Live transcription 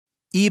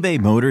eBay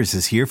Motors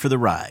is here for the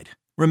ride.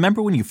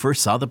 Remember when you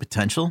first saw the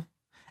potential?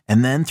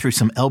 And then through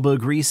some elbow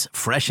grease,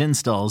 fresh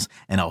installs,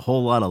 and a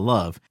whole lot of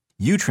love,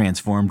 you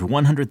transformed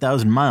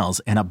 100,000 miles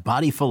and a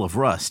body full of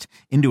rust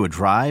into a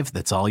drive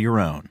that's all your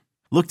own.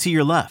 Look to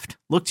your left.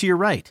 Look to your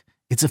right.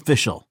 It's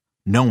official.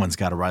 No one's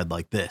got a ride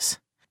like this.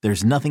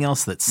 There's nothing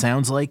else that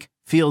sounds like,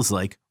 feels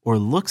like, or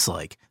looks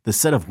like the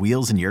set of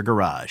wheels in your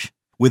garage.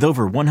 With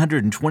over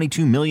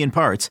 122 million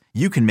parts,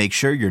 you can make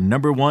sure your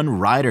number one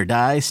ride or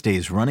die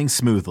stays running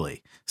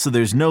smoothly. So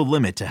there's no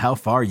limit to how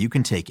far you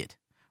can take it.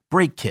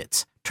 Brake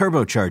kits,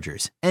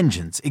 turbochargers,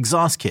 engines,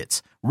 exhaust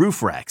kits,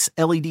 roof racks,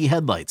 LED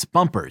headlights,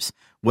 bumpers,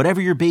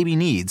 whatever your baby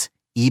needs,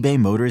 eBay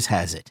Motors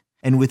has it.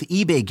 And with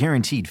eBay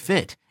Guaranteed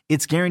Fit,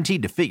 it's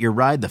guaranteed to fit your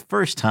ride the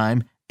first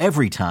time,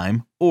 every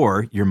time,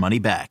 or your money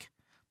back.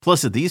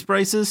 Plus at these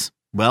prices,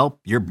 well,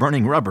 you're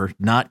burning rubber,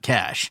 not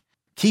cash.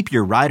 Keep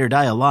your ride or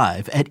die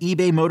alive at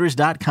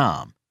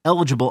ebaymotors.com.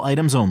 Eligible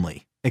items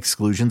only.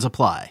 Exclusions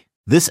apply.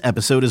 This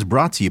episode is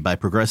brought to you by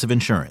Progressive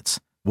Insurance.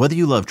 Whether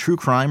you love true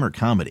crime or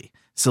comedy,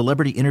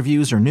 celebrity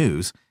interviews or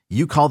news,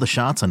 you call the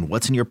shots on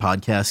what's in your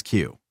podcast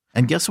queue.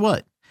 And guess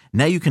what?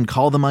 Now you can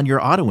call them on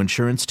your auto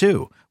insurance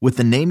too with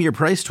the Name Your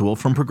Price tool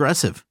from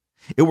Progressive.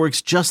 It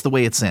works just the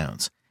way it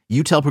sounds.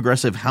 You tell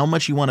Progressive how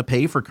much you want to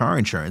pay for car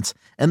insurance,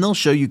 and they'll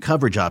show you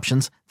coverage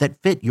options that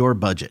fit your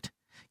budget.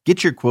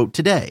 Get your quote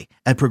today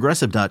at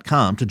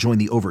Progressive.com to join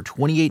the over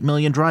 28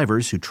 million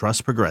drivers who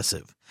trust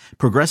Progressive.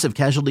 Progressive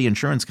Casualty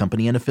Insurance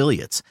Company and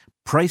Affiliates.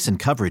 Price and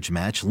coverage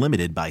match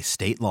limited by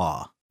state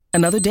law.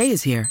 Another day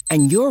is here,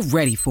 and you're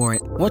ready for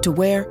it. What to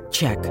wear?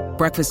 Check.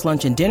 Breakfast,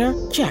 lunch, and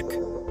dinner? Check.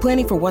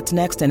 Planning for what's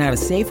next and how to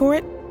save for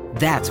it?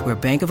 That's where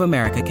Bank of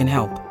America can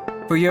help.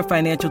 For your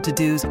financial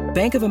to-dos,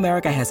 Bank of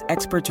America has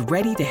experts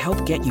ready to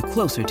help get you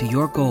closer to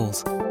your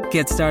goals.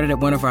 Get started at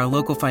one of our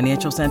local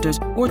financial centers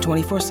or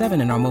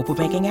 24/7 in our mobile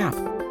banking app.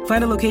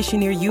 Find a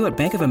location near you at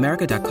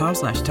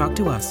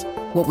bankofamerica.com/talktous.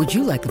 What would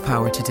you like the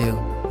power to do?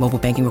 Mobile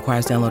banking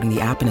requires downloading the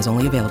app and is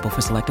only available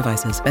for select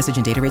devices. Message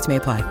and data rates may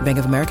apply. Bank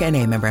of America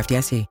N.A., member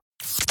FDIC.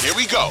 Here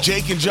we go.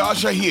 Jake and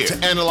Josh are here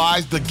to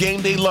analyze the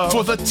game they love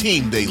for the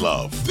team they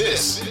love.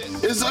 This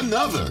is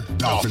another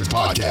Dolphins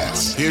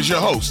podcast. Here's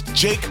your host,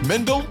 Jake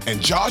Mendel and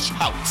Josh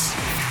Houtz.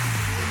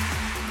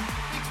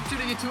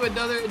 Tuning into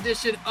another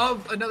edition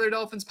of Another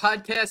Dolphins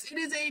podcast. It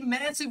is a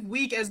massive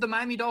week as the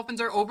Miami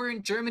Dolphins are over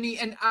in Germany,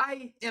 and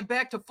I am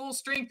back to full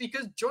strength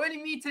because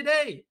joining me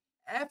today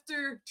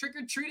after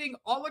trick-or-treating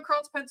all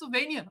across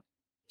Pennsylvania,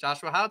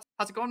 Joshua Houtz.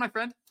 How's it going, my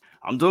friend?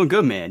 I'm doing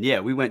good, man. Yeah,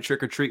 we went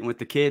trick-or-treating with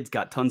the kids,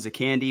 got tons of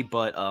candy,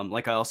 but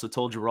like I also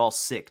told you, we're all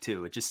sick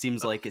too. It just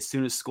seems like as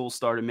soon as school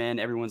started, man,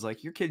 everyone's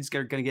like, your kids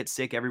are going to get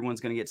sick,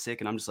 everyone's going to get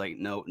sick, and I'm just like,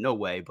 no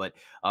way. But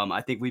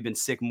I think we've been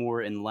sick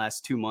more in the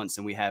last 2 months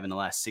than we have in the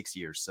last 6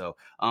 years. So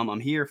I'm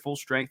here full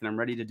strength, and I'm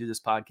ready to do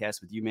this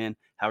podcast with you, man.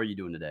 How are you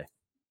doing today?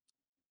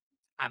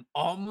 I'm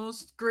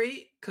almost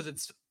great because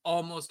it's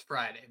almost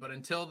Friday, but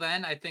until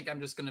then, I think I'm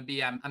just going to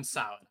be, I'm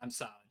solid. I'm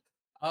solid.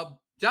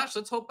 Josh,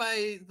 let's hope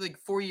by like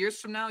 4 years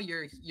from now,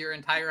 your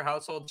entire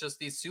household just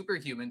these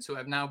superhumans who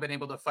have now been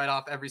able to fight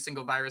off every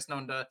single virus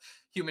known to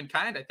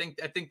humankind. I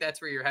think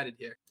that's where you're headed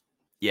here.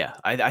 Yeah,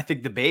 I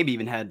think the baby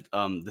even had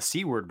the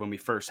C word when we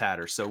first had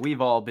her. So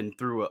we've all been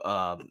through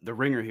the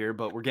ringer here,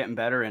 but we're getting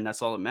better, and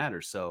that's all that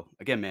matters. So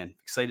again, man,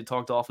 excited to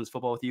talk Dolphins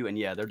football with you. And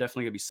yeah, they're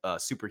definitely going to be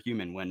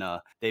superhuman when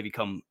they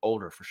become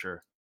older for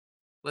sure.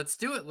 Let's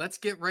do it. Let's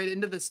get right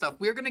into this stuff.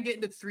 We're going to get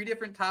into 3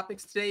 different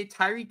topics today.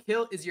 Tyreek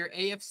Hill is your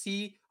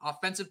AFC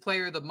Offensive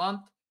Player of the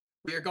Month.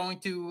 We are going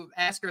to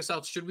ask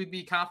ourselves, should we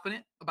be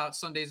confident about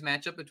Sunday's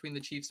matchup between the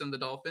Chiefs and the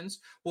Dolphins?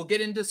 We'll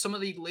get into some of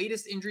the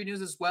latest injury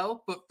news as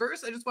well. But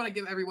first, I just want to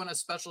give everyone a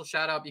special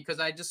shout out because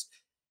I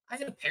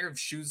had a pair of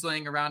shoes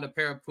laying around, a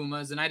pair of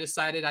Pumas, and I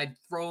decided I'd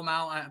throw them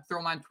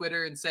on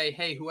Twitter and say,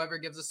 hey, whoever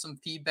gives us some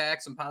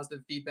feedback, some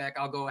positive feedback,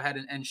 I'll go ahead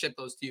and ship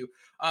those to you.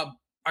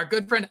 Our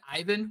good friend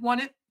Ivan won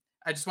it.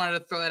 I just wanted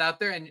to throw that out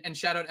there and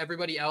shout out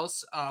everybody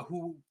else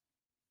who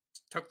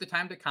took the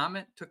time to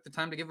comment, took the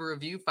time to give a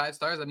review, 5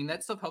 stars. I mean,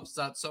 that stuff helps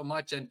us out so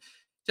much. And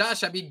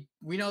Josh, I mean,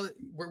 we know that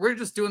we're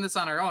just doing this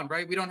on our own,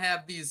 right? We don't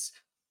have these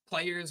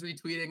players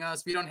retweeting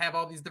us. We don't have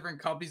all these different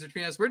companies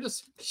retweeting us. We're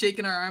just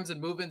shaking our arms and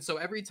moving. So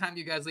every time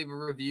you guys leave a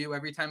review,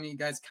 every time you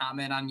guys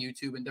comment on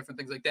YouTube and different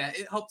things like that,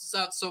 it helps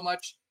us out so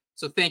much.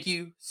 So thank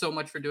you so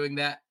much for doing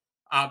that.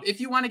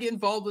 If you want to get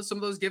involved with some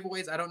of those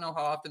giveaways, I don't know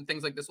how often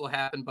things like this will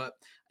happen, but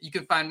you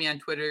can find me on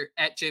Twitter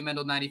at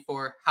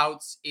jmendel94,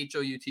 Houtz,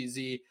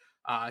 Houtz.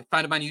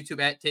 Find him on YouTube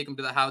at Take Him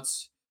to the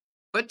Houtz.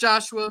 But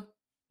Joshua,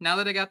 now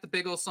that I got the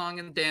big old song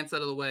and dance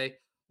out of the way,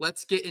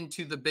 let's get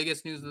into the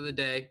biggest news of the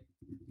day.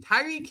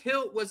 Tyreek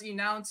Hill was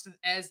announced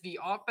as the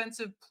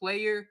Offensive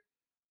Player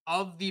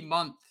of the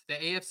Month, the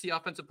AFC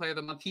Offensive Player of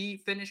the Month. He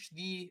finished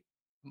the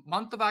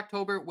month of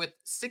October with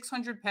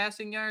 600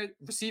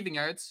 receiving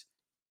yards.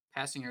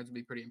 Passing yards would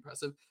be pretty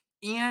impressive.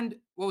 And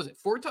what was it?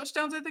 4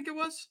 touchdowns, I think it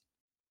was?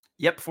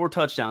 Yep, 4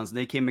 touchdowns.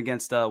 They came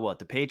against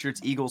the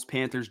Patriots, Eagles,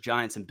 Panthers,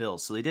 Giants, and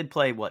Bills. So they did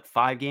play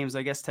 5 games,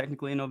 I guess,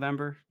 technically in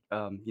November.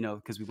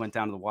 Because we went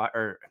down to the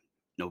wire.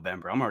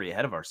 November. I'm already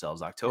ahead of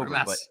ourselves, We're a October.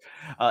 But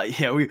mess.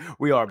 yeah,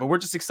 we are. But we're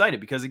just excited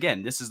because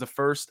again, this is the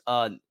first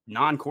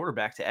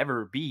non-quarterback to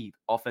ever be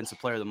Offensive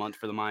Player of the Month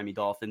for the Miami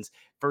Dolphins.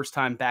 First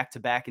time back to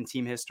back in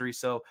team history.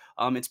 So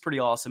it's pretty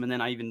awesome. And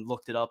then I even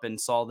looked it up and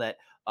saw that.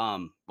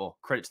 Well,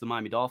 credit to the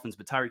Miami Dolphins,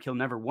 but Tyreek Hill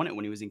never won it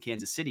when he was in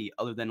Kansas City,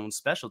 other than on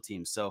special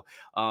teams. So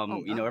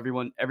Oh you know,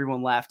 wow.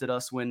 everyone laughed at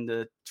us when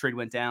the trade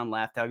went down,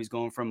 laughed how he's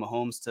going from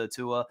Mahomes to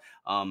Tua.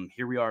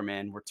 Here we are,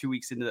 man. We're 2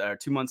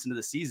 months into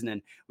the season,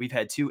 and we've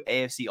had two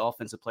AFC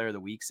Offensive Player of the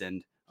Weeks,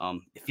 and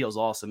it feels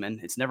awesome, and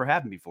it's never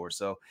happened before.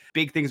 So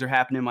big things are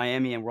happening in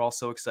Miami, and we're all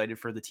so excited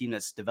for the team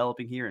that's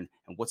developing here and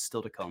what's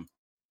still to come.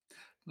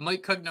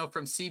 Mike Cugno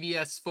from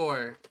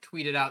CBS4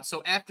 tweeted out,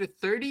 so after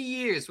 30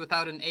 years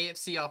without an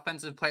AFC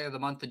Offensive Player of the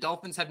Month, the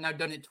Dolphins have now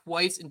done it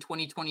twice in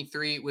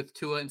 2023 with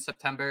Tua in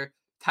September,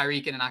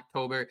 Tyreek in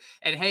October.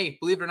 And hey,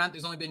 believe it or not,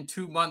 there's only been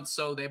 2 months,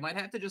 so they might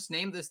have to just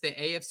name this the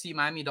AFC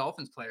Miami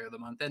Dolphins Player of the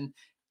Month. And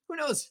who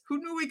knows? Who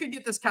knew we could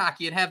get this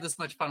cocky and have this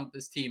much fun with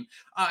this team?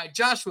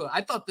 Joshua, I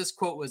thought this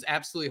quote was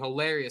absolutely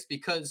hilarious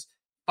because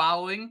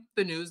following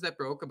the news that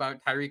broke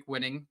about Tyreek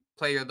winning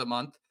Player of the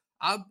Month,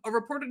 a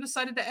reporter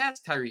decided to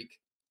ask Tyreek,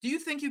 do you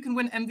think you can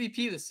win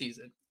MVP this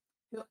season?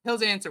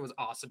 Hill's answer was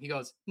awesome. He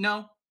goes,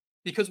 no,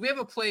 because we have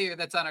a player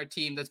that's on our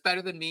team that's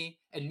better than me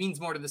and means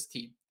more to this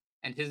team.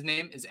 And his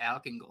name is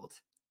Alec Ingold.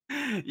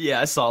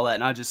 Yeah, I saw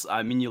that, and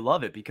I mean, you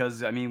love it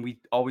because I mean, we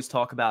always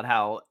talk about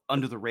how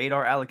under the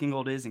radar Alec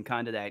Ingold is, and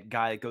kind of that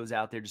guy that goes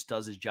out there, just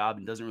does his job,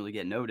 and doesn't really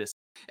get noticed.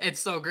 It's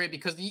so great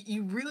because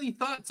you really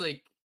thought it's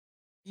like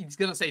he's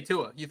gonna say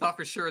Tua. You thought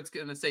for sure it's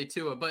gonna say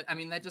Tua, but I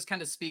mean that just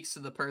kind of speaks to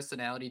the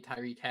personality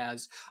Tyreek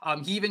has.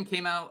 He even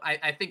came out,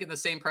 I think, in the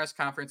same press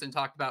conference and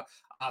talked about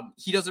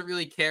he doesn't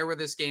really care where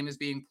this game is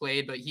being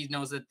played, but he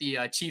knows that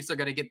the Chiefs are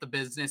gonna get the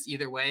business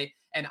either way.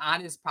 And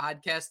on his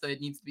podcast, the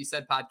It Needs to Be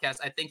Said podcast,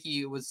 I think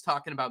he was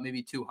talking about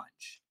maybe 200.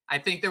 I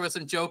think there was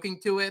some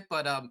joking to it,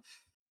 but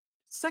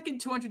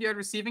second 200-yard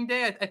receiving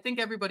day, I think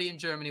everybody in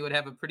Germany would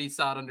have a pretty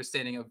solid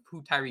understanding of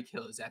who Tyreek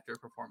Hill is after a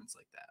performance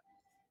like that.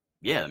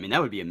 Yeah, I mean,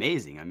 that would be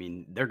amazing. I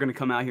mean, they're going to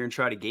come out here and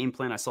try to game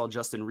plan. I saw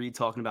Justin Reed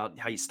talking about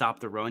how you stop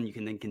the run, you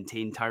can then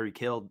contain Tyreek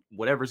Hill.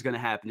 Whatever's going to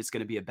happen, it's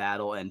going to be a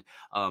battle. And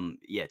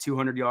yeah,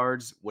 200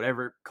 yards,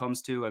 whatever it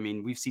comes to. I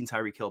mean, we've seen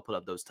Tyreek Hill put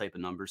up those type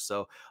of numbers.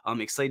 So I'm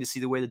excited to see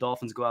the way the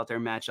Dolphins go out there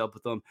and match up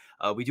with them.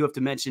 We do have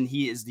to mention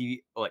he is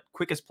the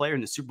quickest player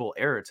in the Super Bowl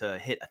era to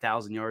hit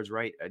 1,000 yards,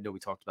 right? I know we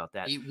talked about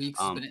that. 8 weeks,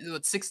 but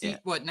what 60? Yeah,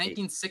 What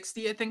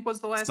 1960? I think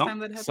was the last time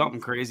that happened. Something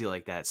crazy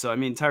like that. So I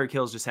mean, Tyreek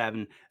Hill's just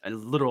having a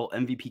literal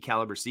MVP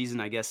caliber season.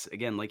 I guess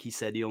again, like he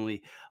said, the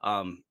only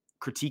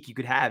critique you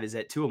could have is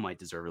that Tua might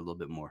deserve it a little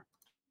bit more.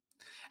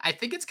 I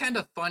think it's kind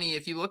of funny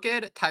if you look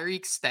at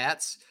Tyreek's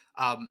stats.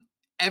 Um,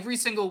 every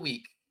single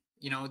week,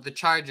 the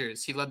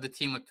Chargers, he led the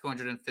team with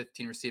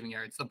 215 receiving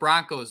yards. The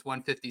Broncos,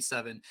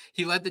 157.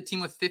 He led the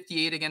team with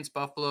 58 against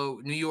Buffalo.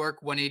 New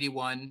York,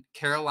 181.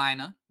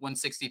 Carolina,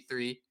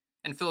 163,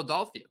 and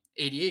Philadelphia,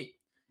 88.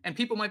 And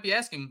people might be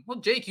asking,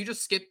 well, Jake, you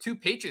just skipped 2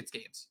 Patriots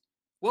games.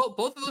 Well,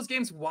 both of those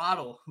games,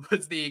 Waddle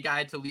was the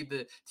guy to lead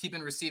the team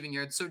in receiving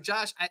yards. So,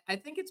 Josh, I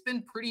think it's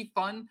been pretty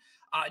fun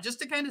just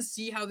to kind of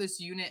see how this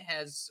unit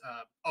has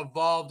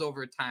evolved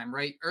over time,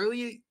 right?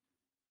 Early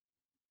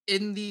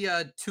in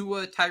the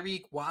Tua,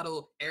 Tyreek,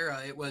 Waddle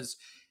era,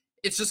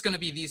 it's just going to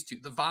be these two.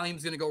 The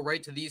volume's going to go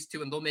right to these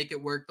two, and they'll make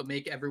it work. They'll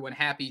make everyone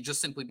happy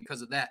just simply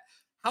because of that.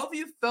 How have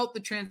you felt the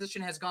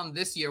transition has gone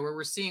this year where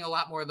we're seeing a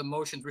lot more of the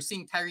motions? We're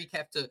seeing Tyreek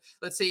have to,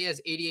 let's say he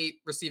has 88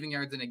 receiving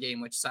yards in a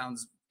game, which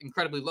sounds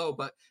incredibly low,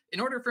 but in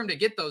order for him to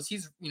get those,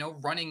 he's,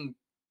 running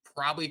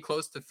probably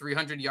close to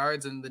 300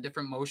 yards in the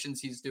different motions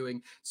he's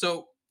doing.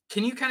 So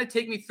can you kind of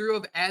take me through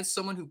of, as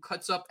someone who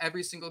cuts up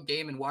every single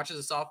game and watches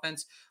this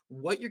offense,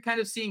 what you're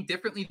kind of seeing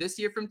differently this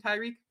year from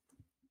Tyreek?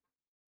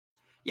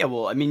 Yeah,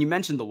 well, I mean, you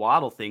mentioned the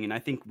Waddle thing, and I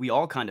think we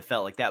all kind of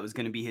felt like that was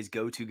going to be his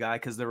go-to guy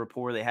because the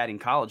rapport they had in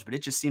college. But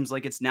it just seems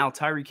like it's now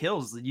Tyreek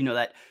Hill's,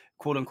 that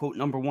quote unquote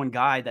number one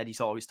guy that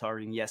he's always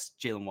targeting. Yes,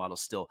 Jalen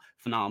Waddle's still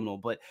phenomenal,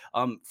 but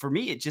for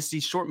me, it's just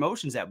these short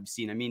motions that we've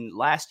seen. I mean,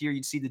 last year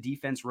you'd see the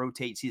defense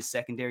rotate, see the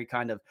secondary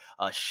kind of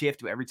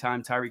shift every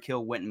time Tyreek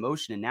Hill went in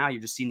motion, and now you're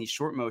just seeing these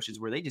short motions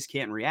where they just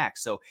can't react.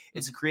 So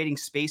it's creating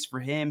space for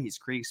him. He's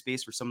creating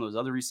space for some of those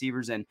other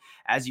receivers, and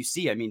as you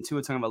see, I mean,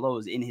 Tua Tagovailoa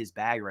is in his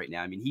bag right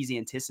now. I mean, he's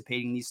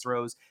anticipating these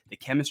throws. The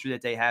chemistry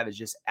that they have is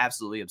just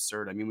absolutely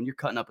absurd. I mean, when you're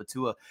cutting up a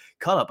Tua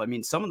cut up, I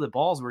mean, some of the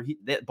balls where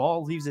that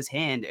ball leaves his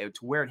hand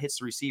to where it hits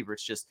the receiver,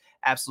 it's just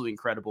absolutely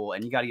incredible.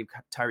 And you got to give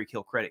Tyreek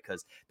Hill credit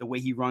because the way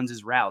he runs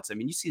his routes, I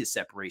mean, you see the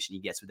separation he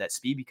gets with that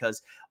speed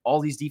because all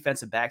these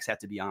defensive backs have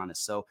to be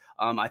honest. So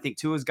I think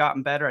Tua's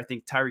gotten better. I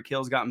think Tyreek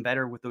Hill's gotten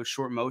better with those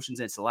short motions,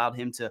 and it's allowed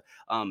him to,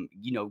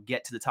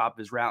 get to the top of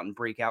his route and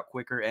break out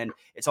quicker. And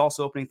it's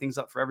also opening things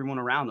up for everyone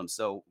around him.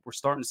 So we're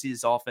starting to see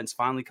this offense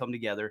finally come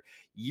together.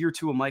 Year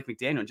 2 of Mike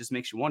McDaniel, it just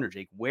makes you wonder,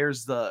 Jake,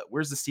 where's the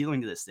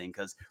ceiling to this thing?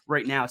 Because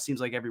right now it seems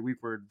like every week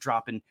we're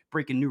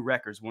breaking new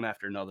records one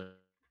after another.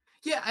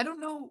 Yeah, I don't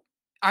know.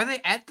 Are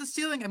they at the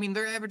ceiling? I mean,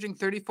 they're averaging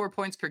 34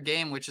 points per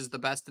game, which is the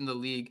best in the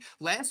league.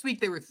 Last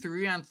week they were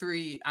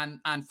 3-on-3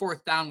 on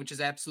fourth down, which is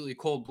absolutely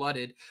cold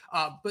blooded.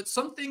 But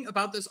something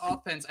about this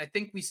offense, I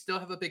think we still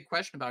have a big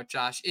question about,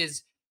 Josh,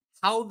 is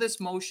how this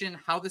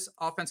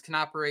offense can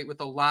operate with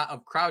a lot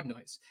of crowd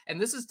noise. And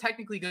this is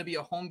technically going to be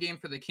a home game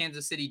for the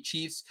Kansas City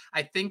Chiefs.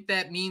 I think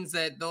that means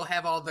that they'll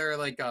have all their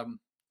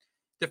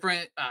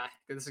different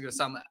this is gonna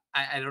sound,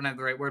 I don't have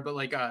the right word,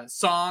 but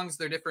songs,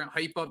 their different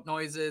hype up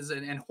noises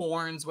and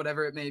horns,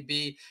 whatever it may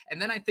be.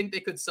 And then I think they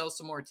could sell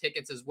some more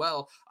tickets as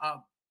well.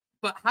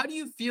 But how do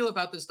you feel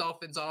about this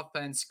Dolphins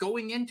offense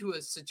going into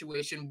a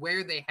situation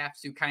where they have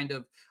to kind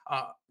of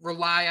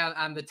rely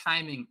on the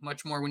timing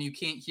much more when you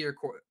can't hear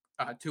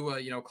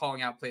Tua,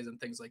 calling out plays and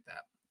things like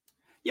that?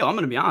 Yo, I'm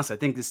going to be honest. I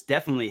think this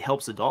definitely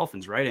helps the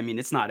Dolphins, right? I mean,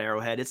 it's not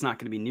Arrowhead. It's not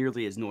going to be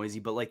nearly as noisy,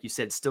 but like you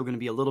said, it's still going to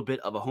be a little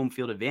bit of a home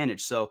field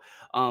advantage. So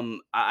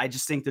I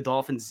just think the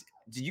Dolphins,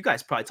 you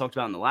guys probably talked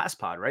about in the last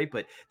pod, right?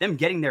 But them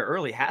getting there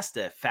early has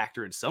to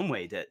factor in some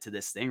way to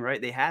this thing,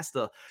 right? They has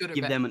to Good or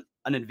give bad? them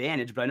an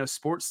advantage. But I know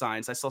sports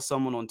science, I saw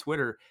someone on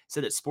Twitter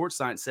said that sports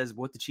science says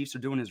what the Chiefs are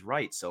doing is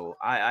right. So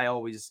I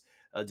always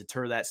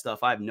deter that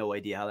stuff. I have no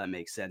idea how that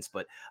makes sense,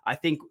 but I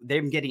think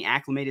them getting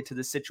acclimated to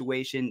the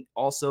situation,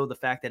 also the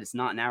fact that it's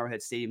not an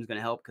Arrowhead Stadium is going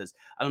to help because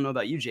I don't know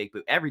about you, Jake,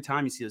 but every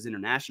time you see those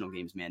international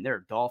games, man, there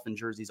are Dolphin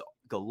jerseys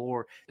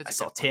galore. That's I a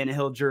saw good point.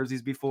 Tannehill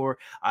jerseys before.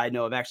 I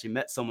know I've actually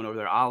met someone over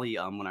there, Ali,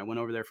 when I went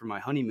over there for my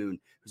honeymoon,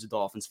 who's a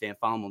Dolphins fan,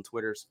 follow him on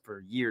Twitter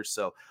for years.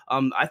 So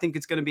I think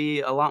it's going to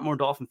be a lot more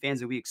Dolphin fans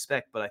than we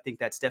expect, but I think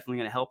that's definitely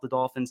going to help the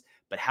Dolphins.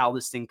 But how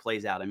this thing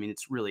plays out, I mean,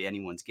 it's really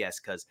anyone's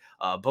guess because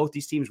both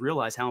these teams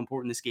realize how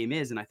important this game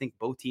is, and I think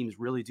both teams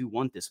really do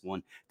want this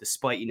one,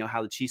 despite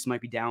how the Chiefs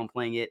might be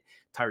downplaying it.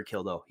 Tyreek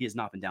Hill, though, he has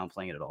not been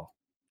downplaying it at all.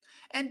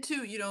 And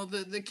two,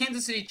 the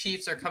Kansas City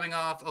Chiefs are coming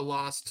off a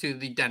loss to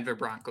the Denver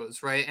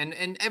Broncos, right?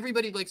 And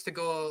everybody likes to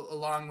go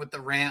along with the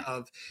rant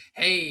of,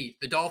 hey,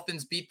 the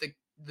Dolphins beat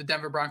the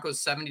Denver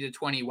Broncos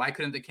 70-20. Why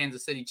couldn't the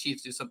Kansas City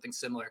Chiefs do something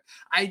similar?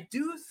 I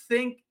do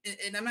think,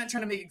 and I'm not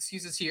trying to make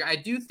excuses here, I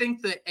do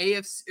think the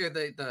AFC or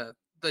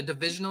the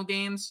divisional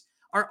games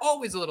are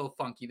always a little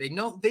funky. They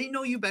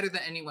know you better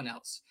than anyone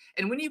else.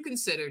 And when you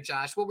consider,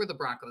 Josh, what were the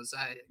Broncos?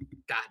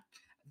 God,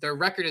 their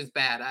record is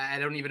bad. I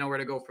don't even know where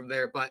to go from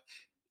there. But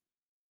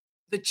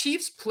the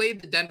Chiefs played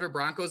the Denver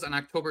Broncos on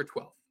October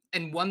 12th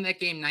and won that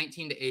game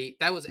 19-8.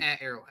 That was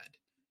at Arrowhead.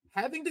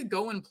 Having to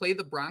go and play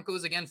the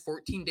Broncos again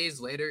 14 days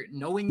later,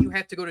 knowing you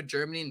have to go to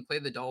Germany and play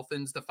the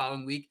Dolphins the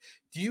following week,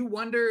 do you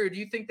wonder, or do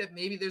you think that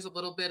maybe there's a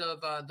little bit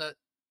of the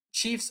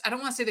Chiefs, I don't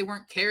want to say they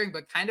weren't caring,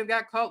 but kind of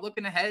got caught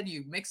looking ahead?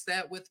 You mix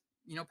that with,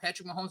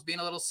 Patrick Mahomes being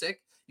a little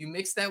sick. You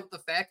mix that with the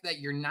fact that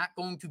you're not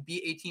going to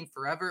be a team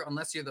forever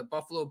unless you're the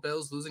Buffalo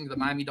Bills losing to the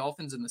Miami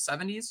Dolphins in the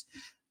 70s.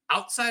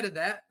 Outside of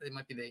that, they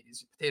might be the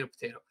 80s,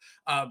 potato.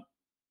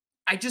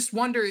 I just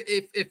wonder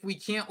if we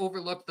can't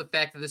overlook the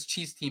fact that this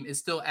Chiefs team is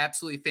still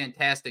absolutely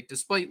fantastic,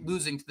 despite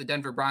losing to the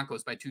Denver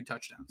Broncos by 2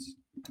 touchdowns.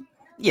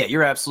 Yeah,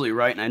 you're absolutely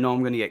right. And I know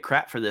I'm going to get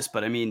crap for this,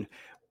 but I mean,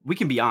 we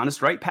can be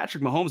honest, right?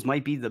 Patrick Mahomes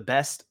might be the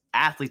best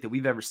athlete that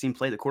we've ever seen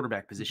play the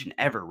quarterback position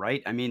ever,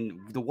 right? I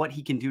mean, what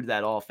he can do to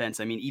that offense,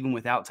 I mean, even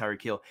without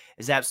Tyreek Hill,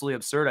 is absolutely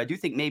absurd. I do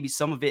think maybe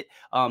some of it,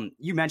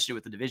 you mentioned it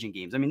with the division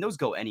games. I mean, those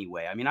go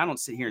anyway. I mean, I don't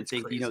sit here and It's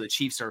think, crazy. the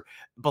Chiefs are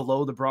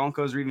below the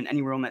Broncos or even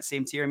anywhere on that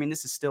same tier. I mean,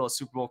 this is still a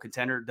Super Bowl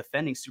contender,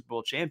 defending Super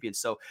Bowl champions.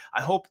 So I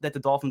hope that the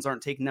Dolphins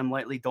aren't taking them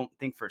lightly. Don't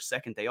think for a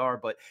second they are,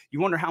 but you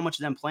wonder how much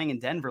of them playing in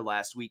Denver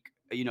last week,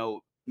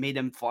 made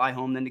them fly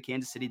home, then to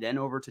Kansas City, then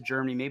over to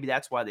Germany. Maybe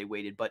that's why they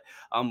waited. But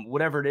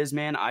whatever it is,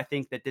 man, I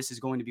think that this is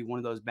going to be one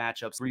of those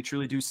matchups where you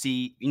truly do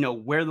see,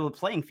 where the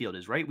playing field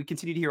is, right? We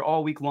continue to hear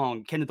all week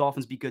long, can the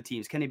Dolphins be good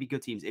teams? Can they be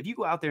good teams? If you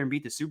go out there and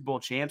beat the Super Bowl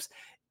champs,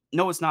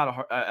 no, it's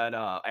not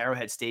at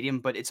Arrowhead Stadium,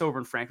 but it's over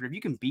in Frankfurt. If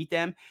you can beat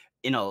them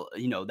in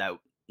that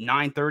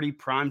 9:30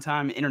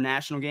 primetime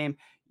international game,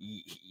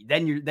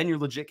 then you're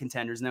legit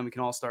contenders, and then we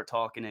can all start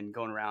talking and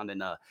going around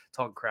and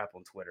talking crap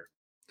on Twitter.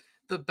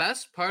 The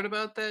best part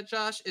about that,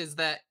 Josh, is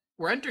that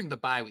we're entering the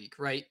bye week,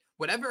 right?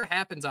 Whatever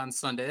happens on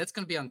Sunday, that's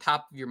going to be on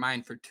top of your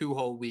mind for 2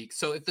 whole weeks.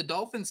 So if the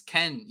Dolphins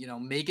can,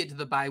 make it to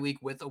the bye week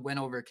with a win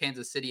over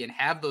Kansas City and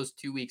have those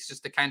 2 weeks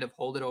just to kind of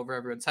hold it over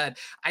everyone's head,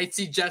 I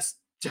see just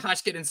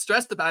Josh getting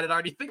stressed about it,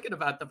 already thinking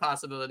about the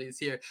possibilities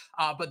here.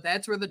 But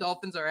that's where the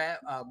Dolphins are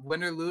at.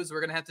 Win or lose, we're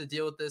going to have to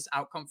deal with this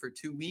outcome for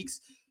 2 weeks.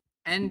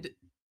 And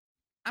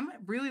I'm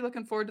really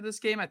looking forward to this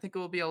game. I think it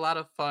will be a lot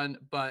of fun.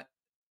 But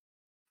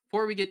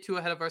before we get too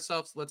ahead of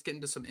ourselves, let's get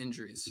into some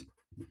injuries.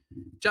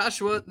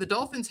 Joshua, the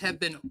Dolphins have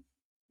been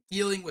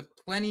dealing with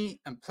plenty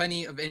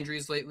of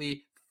injuries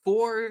lately.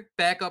 4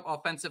 backup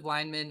offensive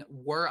linemen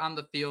were on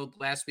the field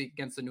last week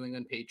against the New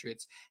England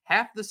Patriots.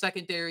 Half the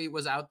secondary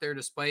was out there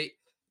despite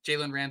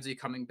Jalen Ramsey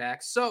coming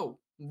back. So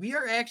we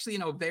are actually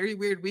in a very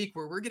weird week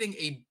where we're getting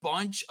a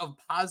bunch of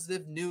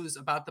positive news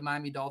about the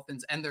Miami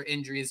Dolphins and their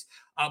injuries.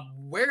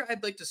 Where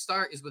I'd like to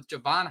start is with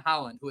Javon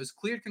Holland, who has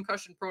cleared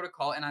concussion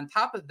protocol. And on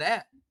top of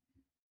that,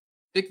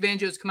 Vic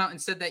Fangio has come out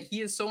and said that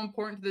he is so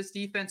important to this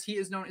defense. He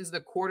is known as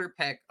the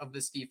quarterback of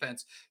this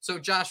defense. So,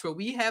 Joshua,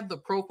 we have the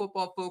Pro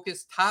Football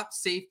Focus top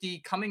safety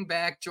coming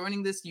back,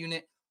 joining this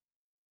unit.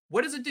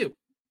 What does it do?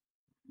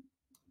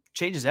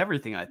 Changes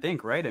everything, I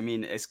think, right? I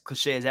mean, as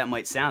cliche as that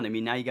might sound, I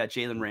mean, now you got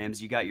Jalen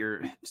Ramsey, you got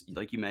your,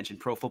 like you mentioned,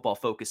 Pro Football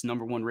Focus,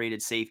 #1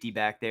 rated safety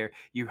back there.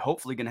 You're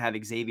hopefully going to have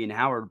Xavier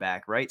Howard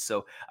back, right?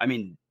 So, I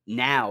mean,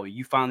 now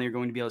you finally are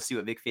going to be able to see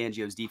what Vic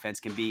Fangio's defense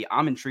can be.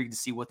 I'm intrigued to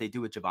see what they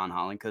do with Javon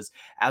Holland because,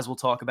 as we'll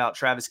talk about,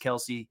 Travis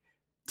Kelce,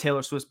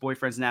 Taylor Swift's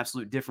boyfriend's an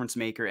absolute difference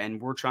maker,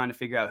 and we're trying to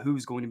figure out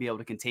who's going to be able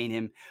to contain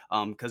him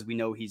because we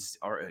know he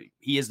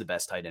is the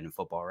best tight end in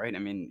football, right? I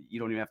mean, you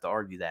don't even have to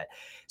argue that.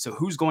 So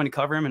who's going to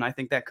cover him? And I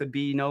think that could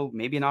be,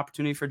 maybe an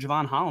opportunity for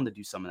Javon Holland to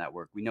do some of that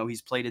work. We know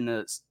he's played in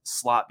the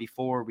slot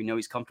before. We know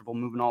he's comfortable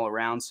moving all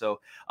around. So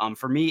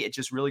for me, it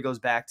just really goes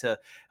back to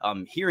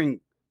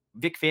hearing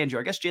Vic Fangio.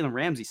 I guess Jalen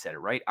Ramsey said it,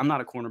 right? I'm not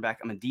a cornerback.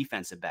 I'm a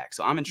defensive back.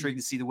 So I'm intrigued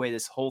to see the way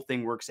this whole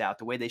thing works out,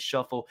 the way they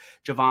shuffle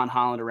Javon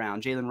Holland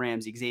around, Jalen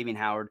Ramsey, Xavier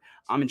Howard.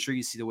 I'm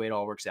intrigued to see the way it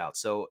all works out.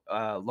 So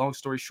long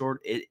story short,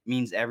 it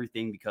means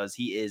everything because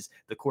he is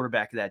the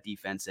quarterback of that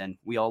defense, and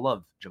we all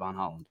love Javon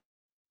Holland.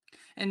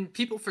 And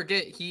people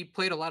forget he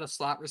played a lot of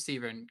slot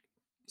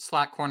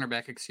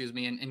cornerback,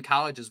 in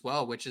college as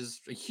well, which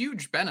is a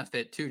huge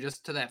benefit too,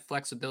 just to that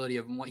flexibility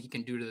of what he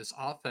can do to this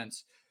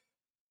offense.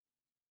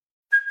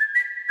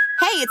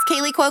 Hey, it's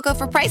Kaylee Cuoco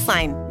for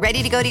Priceline.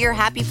 Ready to go to your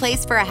happy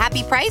place for a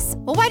happy price?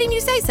 Well, why didn't you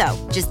say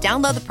so? Just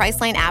download the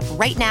Priceline app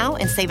right now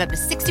and save up to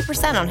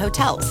 60% on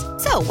hotels.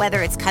 So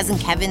whether it's Cousin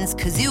Kevin's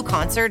Kazoo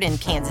Concert in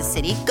Kansas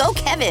City, go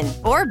Kevin,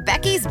 or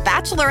Becky's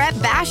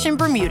Bachelorette Bash in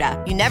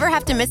Bermuda, you never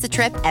have to miss a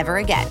trip ever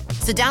again.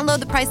 So download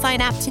the Priceline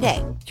app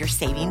today. Your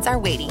savings are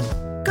waiting.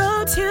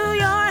 Go to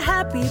your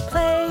happy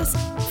place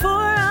for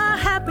a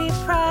happy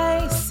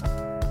price.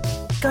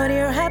 Go to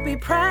your happy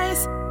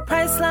price,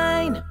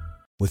 Priceline.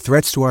 With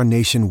threats to our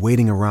nation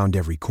waiting around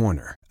every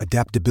corner,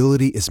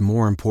 adaptability is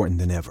more important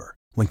than ever.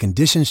 When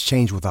conditions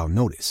change without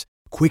notice,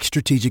 quick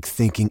strategic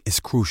thinking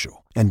is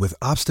crucial. And with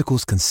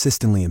obstacles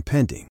consistently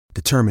impending,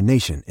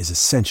 determination is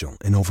essential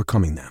in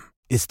overcoming them.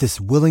 It's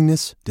this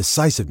willingness,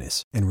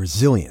 decisiveness, and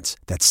resilience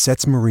that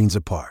sets Marines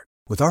apart.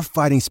 With our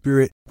fighting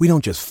spirit, we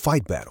don't just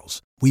fight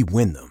battles, we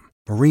win them.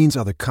 Marines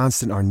are the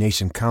constant our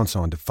nation counts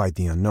on to fight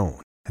the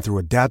unknown. And through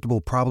adaptable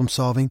problem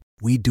solving,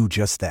 we do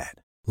just that.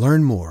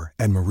 Learn more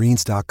at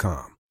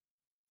marines.com.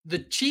 The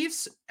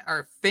Chiefs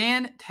are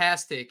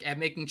fantastic at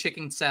making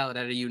chicken salad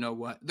out of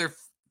you-know-what. They're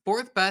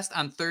fourth best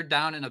on third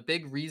down, and a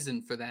big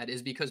reason for that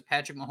is because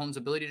Patrick Mahomes'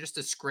 ability just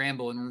to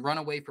scramble and run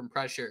away from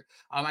pressure.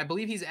 I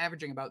believe he's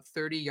averaging about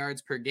 30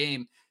 yards per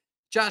game.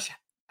 Josh,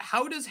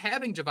 how does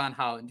having Javon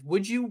Holland,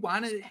 would you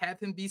want to have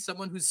him be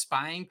someone who's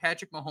spying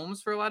Patrick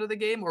Mahomes for a lot of the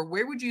game? Or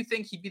where would you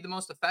think he'd be the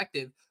most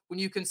effective when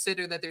you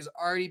consider that there's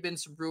already been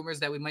some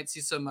rumors that we might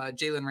see some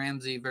Jalen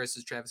Ramsey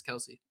versus Travis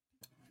Kelce?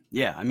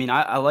 Yeah, I mean,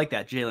 I like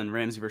that Jalen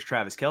Ramsey versus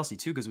Travis Kelce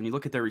too, because when you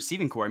look at their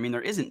receiving core, I mean,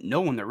 there isn't no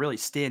one that really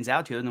stands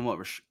out to you other than what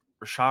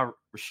I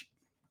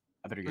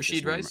better get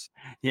Rashid Rice.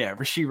 Yeah,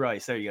 Rashid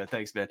Rice. There you go.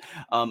 Thanks, man.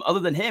 Other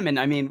than him, and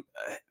I mean,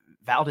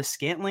 Valdez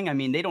Scantling. I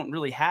mean, they don't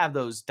really have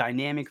those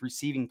dynamic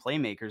receiving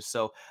playmakers.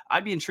 So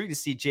I'd be intrigued to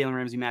see Jalen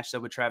Ramsey matched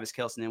up with Travis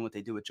Kelce and then what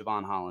they do with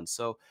Javon Holland.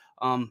 So,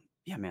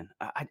 yeah, man,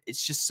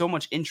 it's just so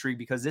much intrigue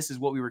because this is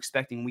what we were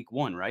expecting week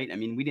 1, right? I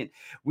mean, we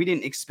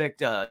didn't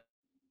expect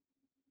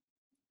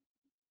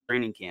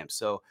training camp,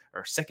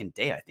 or second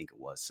day, I think it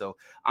was. So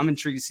I'm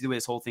intrigued to see the way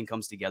this whole thing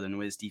comes together and the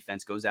way this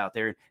defense goes out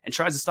there and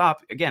tries to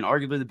stop, again,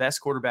 arguably the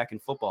best quarterback in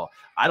football.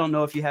 I don't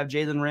know if you have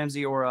Jalen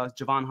Ramsey or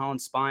Javon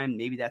Holland spine.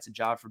 Maybe that's a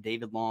job for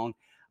David Long.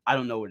 I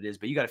don't know what it is,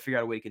 but you got to figure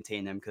out a way to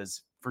contain them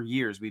because for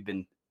years we've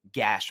been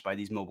gashed by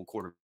these mobile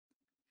quarterbacks.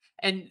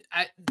 And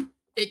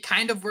it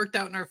kind of worked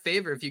out in our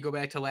favor. If you go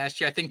back to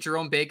last year, I think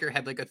Jerome Baker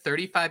had like a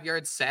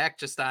 35-yard sack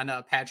just on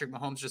Patrick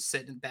Mahomes just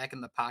sitting back in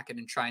the pocket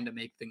and trying to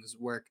make things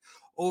work.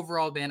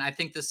 Overall, man, I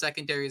think the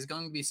secondary is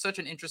going to be such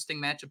an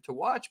interesting matchup to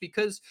watch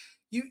because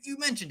you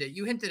mentioned it.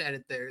 You hinted at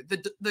it there.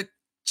 The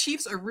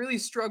Chiefs are really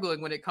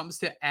struggling when it comes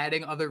to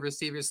adding other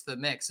receivers to the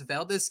mix.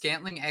 Valdez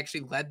Scantling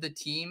actually led the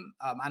team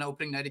on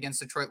opening night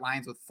against Detroit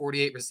Lions with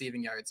 48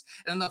 receiving yards.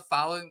 And then the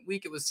following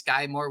week, it was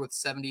Sky Moore with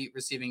 70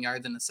 receiving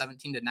yards and a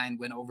 17-9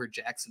 win over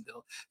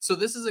Jacksonville. So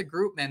this is a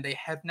group, man.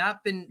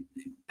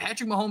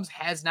 Patrick Mahomes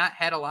has not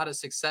had a lot of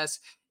success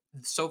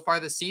so far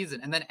this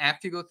season. And then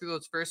after you go through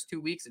those first 2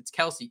 weeks, it's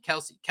Kelce.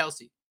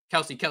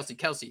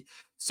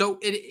 So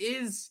it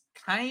is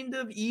kind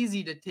of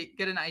easy to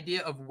get an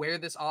idea of where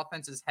this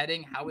offense is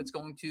heading, how it's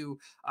going to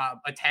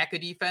attack a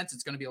defense.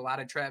 It's going to be a lot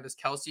of Travis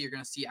Kelce. You're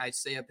going to see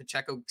Isaiah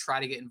Pacheco try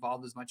to get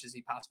involved as much as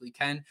he possibly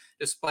can,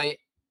 despite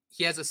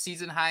he has a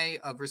season high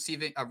of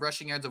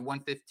rushing yards of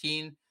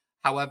 115.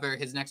 However,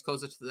 his next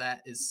closest to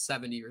that is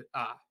 70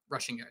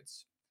 rushing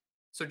yards.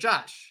 So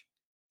Josh,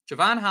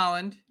 Javon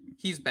Holland,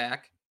 he's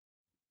back.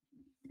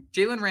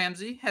 Jalen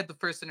Ramsey had the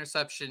first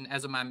interception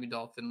as a Miami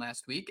Dolphin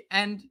last week.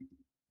 And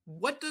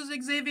what does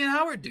Xavier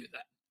Howard do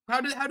then?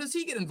 How does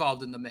he get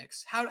involved in the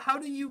mix? How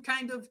do you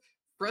kind of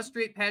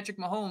frustrate Patrick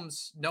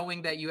Mahomes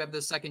knowing that you have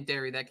the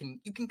secondary that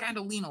you can kind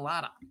of lean a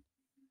lot on?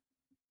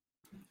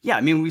 Yeah,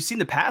 I mean, we've seen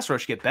the pass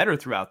rush get better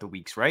throughout the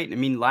weeks, right? I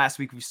mean, last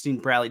week we've seen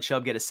Bradley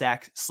Chubb get a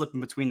sack slipping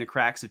between the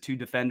cracks of two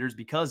defenders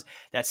because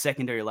that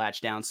secondary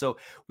latched down. So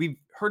we've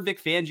heard Vic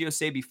Fangio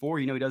say before,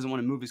 he doesn't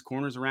want to move his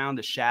corners around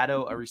to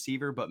shadow a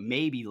receiver, but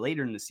maybe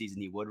later in the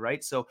season he would,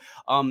 right? So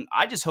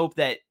I just hope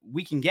that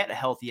we can get a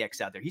healthy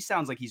X out there. He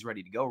sounds like he's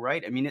ready to go,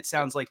 right? I mean, it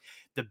sounds like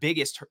the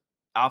biggest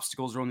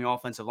obstacles are on the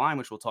offensive line,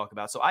 which we'll talk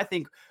about. So I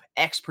think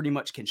X pretty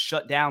much can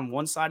shut down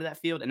one side of that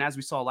field. And as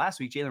we saw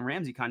last week, Jalen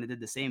Ramsey kind of did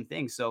the same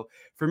thing. So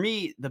for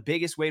me, the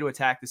biggest way to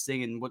attack this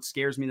thing and what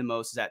scares me the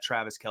most is that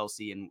Travis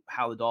Kelce and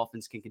how the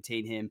Dolphins can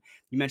contain him.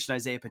 You mentioned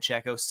Isaiah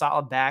Pacheco,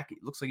 solid back.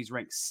 It looks like he's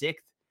ranked 6th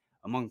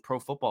among Pro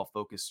Football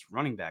Focus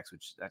running backs,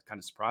 which that kind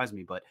of surprised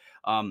me. But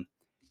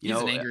he's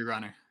an angry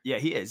runner. Yeah,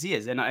 he is. He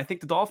is. And I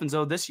think the Dolphins,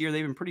 though, this year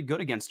they've been pretty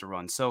good against a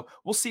run. So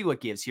we'll see what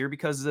gives here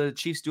because the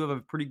Chiefs do have a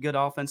pretty good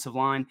offensive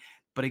line.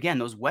 But again,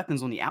 those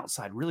weapons on the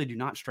outside really do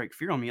not strike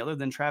fear on me other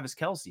than Travis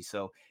Kelce.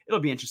 So it'll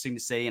be interesting to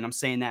say. And I'm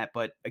saying that.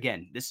 But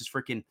again, this is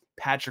freaking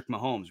Patrick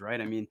Mahomes,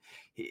 right? I mean,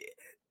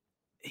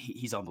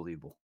 he's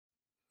unbelievable.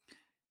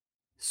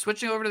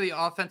 Switching over to the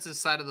offensive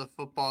side of the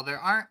football, there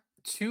aren't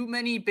too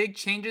many big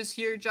changes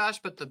here, Josh,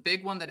 but the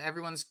big one that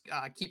everyone's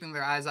keeping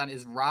their eyes on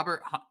is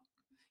Robert Hunt.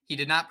 He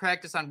did not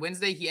practice on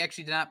Wednesday. He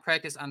actually did not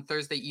practice on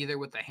Thursday either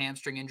with a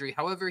hamstring injury.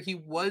 However, he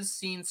was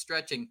seen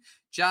stretching.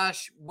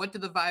 Josh, what do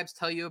the vibes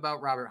tell you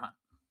about Robert Hunt?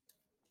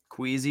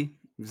 Queasy.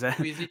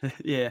 Queasy?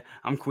 Yeah,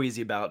 I'm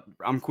queasy about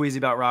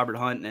Robert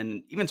Hunt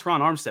and even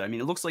Teron Armstead. I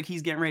mean, it looks like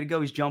he's getting ready to go.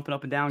 He's jumping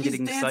up and down, He's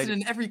getting dancing excited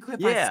in every clip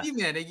Yeah. I see,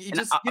 man. It And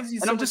just gives you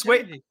so I'm much just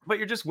energy. waiting, but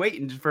you're just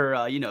waiting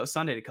for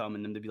Sunday to come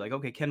and them to be like,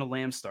 okay, Kendall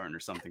Lamb's starting or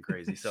something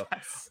crazy. So,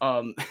 Yes.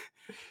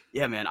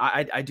 yeah, man,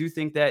 I do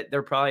think that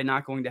they're probably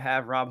not going to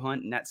have Rob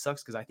Hunt, and that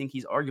sucks because I think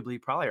he's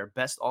arguably probably our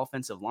best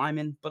offensive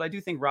lineman. But I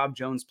do think Rob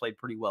Jones played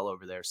pretty well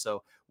over there.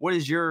 So, what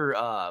is your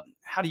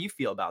how do you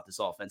feel about this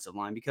offensive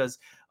line? Because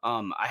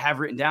I have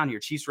written down here,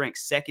 Chiefs ranked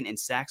 2nd in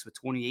sacks with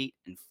 28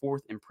 and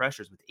 4th in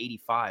pressures with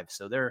 85.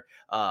 So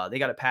they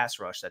got a pass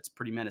rush that's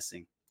pretty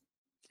menacing.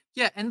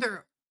 Yeah, and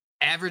they're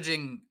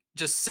averaging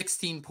just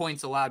 16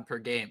 points allowed per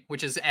game,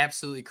 which is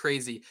absolutely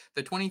crazy.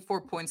 The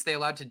 24 points they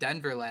allowed to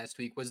Denver last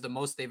week was the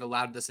most they've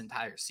allowed this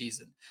entire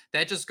season.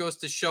 That just goes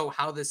to show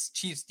how this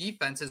Chiefs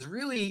defense has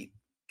really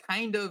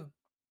kind of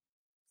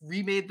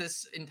remade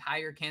this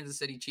entire Kansas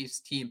City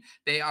Chiefs team.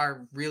 They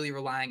are really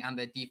relying on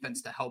that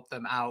defense to help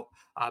them out,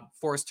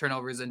 force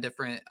turnovers and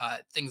different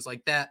things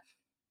like that.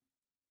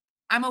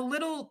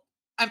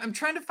 I'm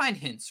trying to find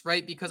hints,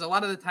 right? Because a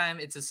lot of the time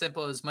it's as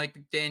simple as Mike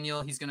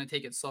McDaniel. He's going to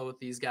take it slow with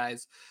these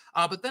guys.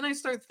 But then I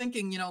start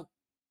thinking,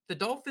 the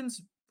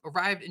Dolphins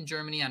arrived in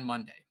Germany on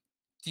Monday.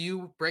 Do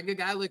you bring a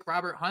guy like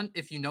Robert Hunt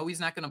if you know he's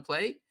not going to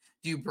play?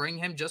 Do you bring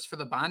him just for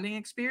the bonding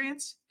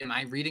experience? Am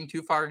I reading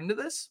too far into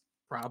this?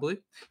 Probably,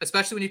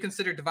 especially when you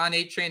consider Devon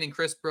A-Chain and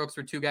Chris Brooks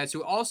were two guys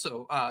who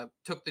also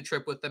took the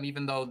trip with them,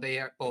 even though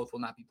both will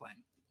not be playing.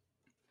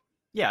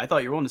 Yeah, I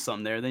thought you were onto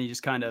something there. Then you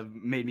just kind of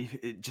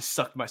it just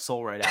sucked my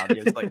soul right out.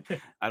 It's like,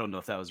 I don't know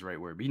if that was the right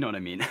word, but you know what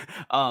I mean?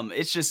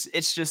 It's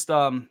just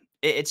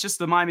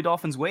the Miami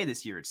Dolphins way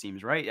this year, it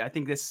seems, right? I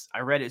think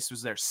I read this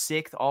was their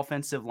 6th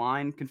offensive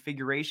line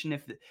configuration.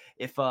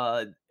 If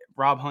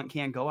Rob Hunt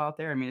can't go out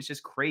there, I mean, it's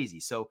just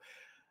crazy. So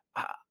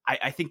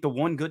I think the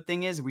one good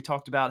thing is we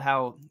talked about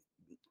how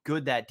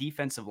good that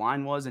defensive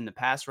line was in the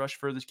pass rush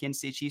for the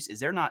Kansas City Chiefs is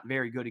they're not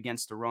very good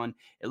against the run.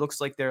 It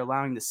looks like they're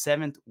allowing the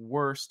 7th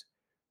worst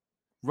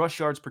rush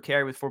yards per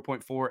carry with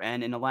 4.4,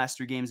 and in the last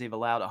 3 games, they've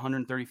allowed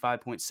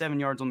 135.7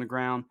 yards on the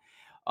ground.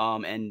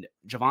 And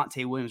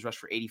Javonte Williams rushed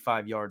for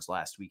 85 yards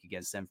last week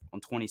against them on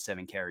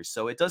 27 carries.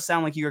 So it does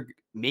sound like you're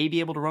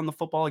maybe able to run the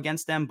football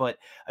against them. But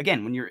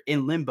again, when you're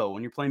in limbo,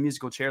 when you're playing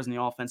musical chairs on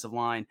the offensive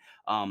line,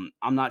 I'm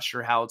not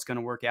sure how it's going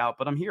to work out,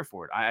 but I'm here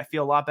for it. I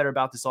feel a lot better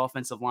about this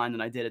offensive line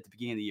than I did at the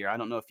beginning of the year. I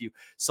don't know if you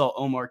saw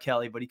Omar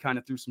Kelly, but he kind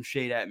of threw some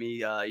shade at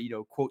me,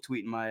 quote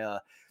tweeting my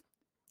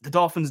the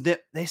Dolphins,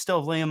 they still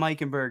have Liam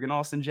Eichenberg and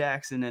Austin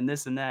Jackson and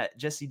this and that,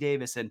 Jesse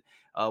Davis. And,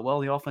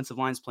 the offensive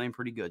line's playing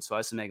pretty good. So I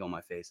have some egg on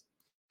my face.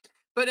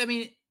 But, I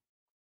mean,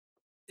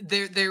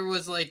 there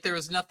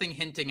was nothing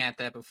hinting at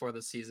that before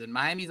the season.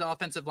 Miami's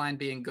offensive line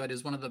being good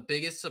is one of the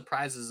biggest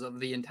surprises of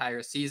the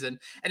entire season.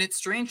 And it's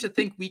strange to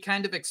think we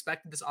kind of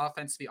expected this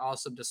offense to be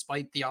awesome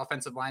despite the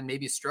offensive line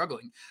maybe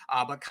struggling.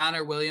 But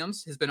Connor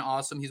Williams has been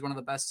awesome. He's one of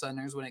the best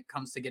centers when it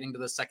comes to getting to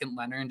the second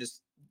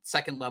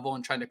level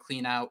and trying to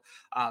clean out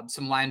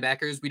some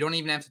linebackers. We don't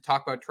even have to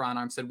talk about Teron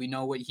Armstead. We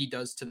know what he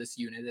does to this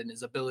unit and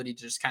his ability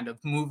to just kind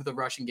of move the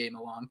rushing game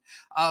along.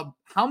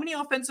 How many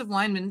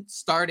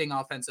starting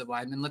offensive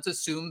linemen, let's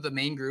assume the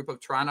main group of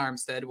Teron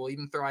Armstead, we'll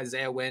even throw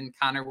Isaiah Wynn,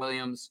 Connor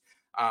Williams,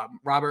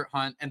 Robert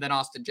Hunt, and then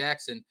Austin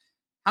Jackson.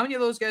 How many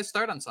of those guys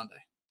start on Sunday?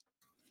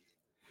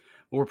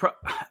 Well,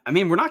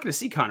 we're not going to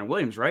see Connor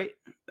Williams, right?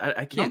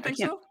 I can't.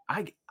 So?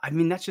 I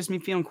mean, that's just me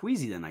feeling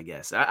queasy then, I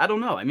guess. I don't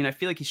know. I mean, I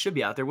feel like he should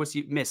be out there. What's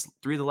he missed?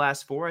 3 of the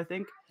last 4, I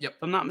think. Yep.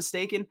 If I'm not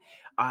mistaken.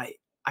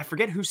 I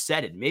forget who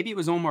said it. Maybe it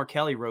was Omar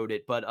Kelly wrote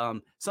it, but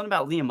something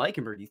about Liam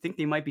Eichenberg. Do you think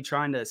they might be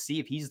trying to see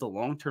if he's the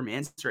long-term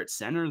answer at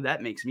center?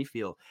 That makes me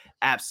feel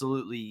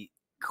absolutely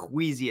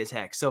queasy as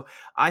heck. So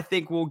I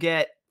think we'll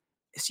get.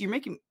 So you're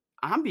making.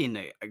 I'm being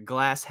a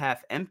glass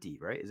half empty,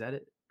 right? Is that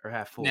it or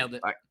half full? Nailed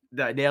it.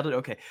 I nailed it.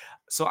 Okay.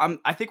 So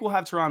I think we'll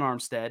have Teron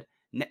Armstead.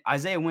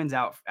 Isaiah Wynn's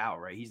out,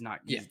 right? He's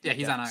not. Yeah,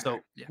 he's on IR. So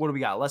Yeah. what do we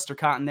got? Lester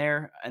Cotton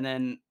there, and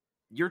then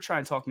you're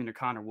trying to talk me into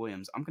Connor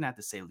Williams. I'm gonna have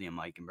to say Liam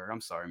Eichenberg.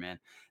 I'm sorry, man.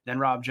 Then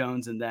Rob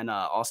Jones, and then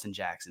Austin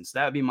Jackson. So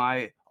that would be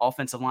my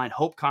offensive line.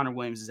 Hope Connor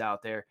Williams is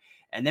out there.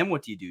 And then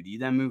what do? Do you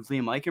then move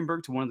Liam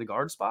Eichenberg to one of the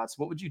guard spots?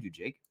 What would you do,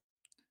 Jake?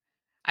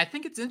 I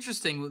think it's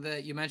interesting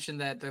that you mentioned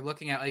that they're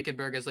looking at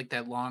Eichenberg as like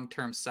that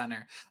long-term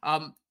center.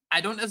 I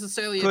don't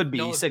necessarily Could be.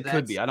 know He if said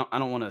could be. that's I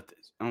don't want to.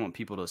 I don't want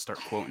people to start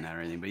quoting that or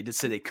anything, but he did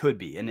say they could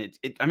be, and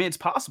I mean, it's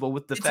possible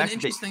with the it's an fact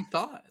that they, interesting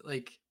thought.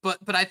 Like, but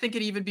I think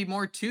it'd even be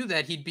more too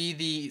that he'd be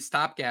the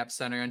stopgap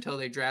center until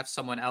they draft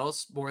someone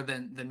else more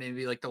than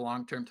maybe like the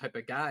long-term type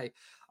of guy.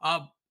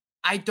 Um,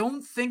 I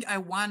don't think I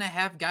want to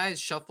have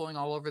guys shuffling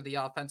all over the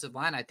offensive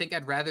line. I think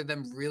I'd rather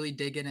them really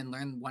dig in and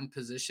learn one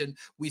position.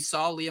 We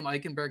saw Liam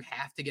Eichenberg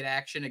have to get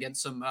action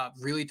against some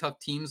really tough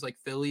teams like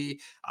Philly,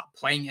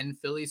 playing in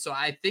Philly. So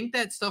I think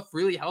that stuff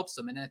really helps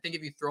them. And I think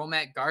if you throw him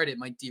at guard, it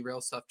might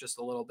derail stuff just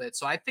a little bit.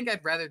 So I think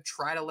I'd rather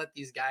try to let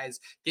these guys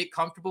get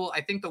comfortable.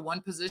 I think the one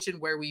position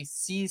where we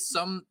see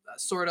some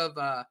sort of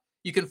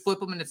you can flip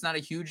them and it's not a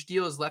huge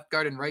deal is left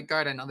guard and right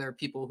guard. I know there are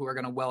people who are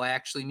going to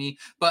actually me,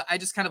 but I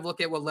just kind of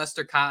look at what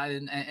Lester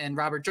Cotton and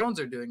Robert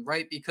Jones are doing,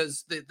 right?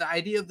 Because the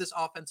idea of this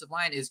offensive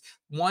line is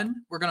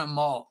one, we're going to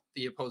maul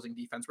the opposing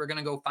defense. We're going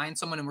to go find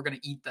someone and we're going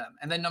to eat them.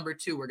 And then number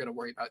two, we're going to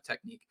worry about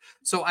technique.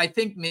 So I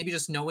think maybe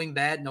just knowing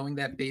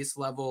that base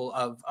level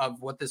of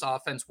what this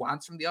offense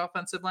wants from the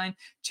offensive line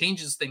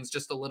changes things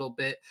just a little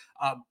bit.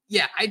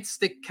 Yeah, I'd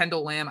stick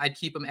Kendall Lamb. I'd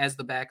keep him as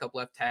the backup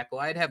left tackle.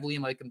 I'd have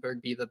Liam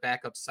Eichenberg be the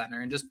backup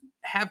center and just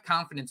have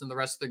confidence in the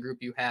rest of the group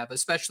you have,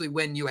 especially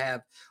when you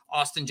have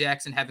Austin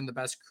Jackson having the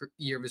best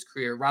year of his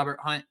career. Robert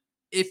Hunt,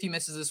 if he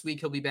misses this week,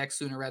 he'll be back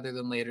sooner rather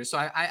than later. So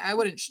I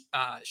wouldn't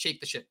shake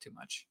the ship too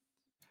much.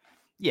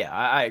 Yeah,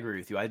 I agree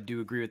with you. I do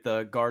agree with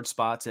the guard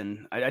spots,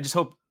 and I just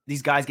hope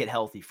these guys get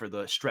healthy for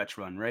the stretch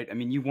run, right? I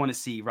mean, you want to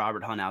see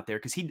Robert Hunt out there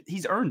because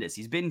he's earned this.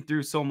 He's been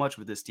through so much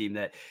with this team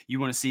that you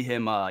want to see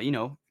him,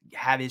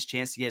 have his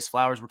chance to get his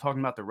flowers. We're talking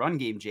about the run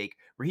game, Jake.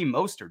 Raheem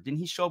Mostert, didn't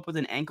he show up with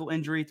an ankle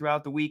injury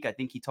throughout the week? I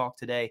think he talked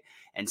today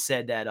and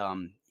said that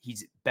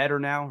he's better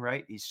now,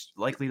 right? He's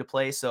likely to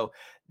play. So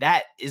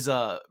that is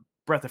a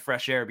breath of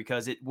fresh air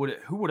because it would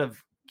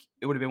have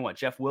been what,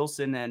 Jeff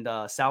Wilson and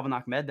Salvin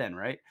Ahmed then,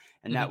 right?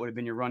 And that would have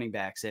been your running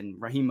backs. And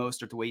Raheem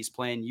Mostert, the way he's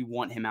playing, you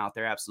want him out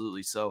there,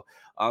 absolutely. So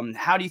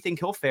how do you think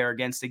he'll fare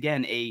against,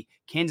 again, a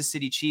Kansas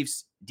City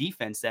Chiefs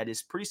defense that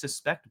is pretty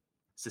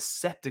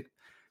susceptible,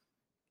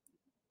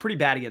 pretty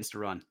bad against the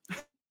run?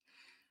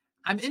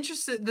 I'm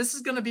interested. This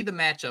is going to be the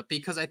matchup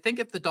because I think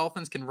if the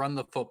Dolphins can run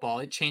the football,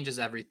 it changes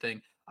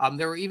everything.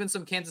 There were even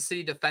some Kansas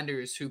City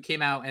defenders who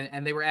came out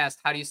and they were asked,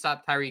 how do you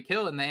stop Tyreek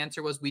Hill? And the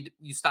answer was,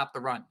 you stop the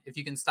run. If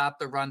you can stop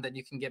the run, then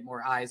you can get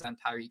more eyes on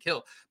Tyreek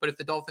Hill. But if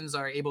the Dolphins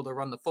are able to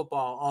run the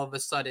football, all of a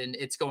sudden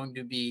it's going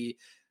to be,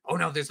 oh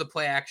no, there's the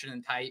play action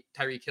and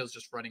Tyreek Hill's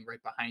just running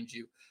right behind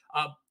you.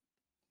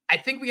 I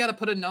think we got to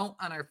put a note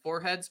on our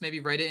foreheads, maybe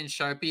write it in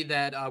Sharpie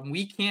that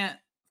we can't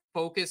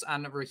focus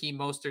on Raheem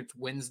Mostert's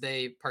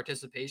Wednesday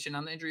participation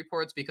on the injury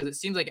reports because it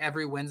seems like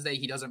every Wednesday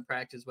he doesn't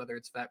practice, whether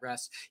it's vet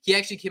rest. He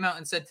actually came out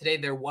and said today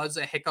there was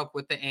a hiccup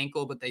with the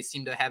ankle, but they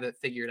seem to have it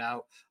figured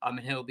out, and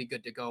he'll be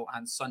good to go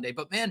on Sunday.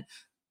 But man,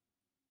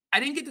 I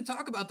didn't get to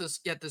talk about this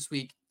yet this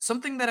week.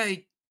 Something that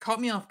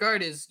caught me off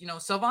guard is,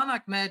 Salvon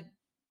Ahmed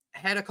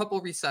had a couple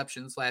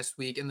receptions last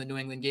week in the New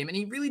England game, and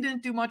he really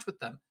didn't do much with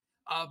them.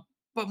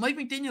 But Mike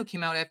McDaniel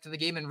came out after the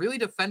game and really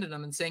defended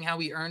him and saying how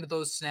he earned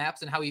those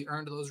snaps and how he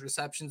earned those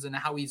receptions and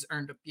how he's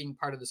earned being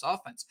part of this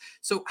offense.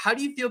 So how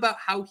do you feel about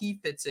how he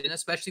fits in,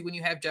 especially when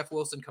you have Jeff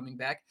Wilson coming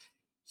back?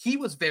 He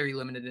was very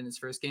limited in his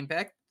first game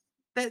back.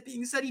 That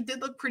being said, he did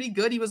look pretty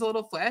good. He was a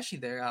little flashy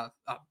there,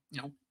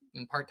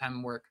 in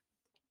part-time work.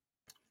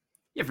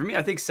 Yeah, for me,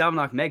 I think Salvon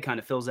Ahmed kind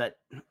of fills that.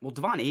 Well,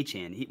 Devon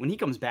Achane, when he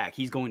comes back,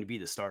 he's going to be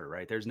the starter,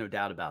 right? There's no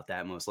doubt about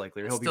that, most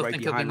likely. He'll be right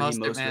behind Raheem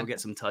Mostert. He'll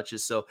get some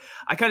touches. So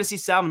I kind of see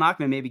Salvon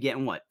Ahmed maybe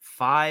getting,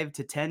 5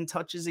 to 10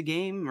 touches a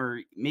game or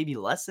maybe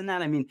less than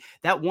that. I mean,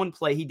 that one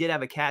play, he did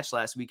have a catch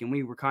last week, and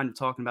we were kind of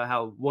talking about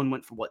how one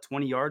went for,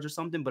 20 yards or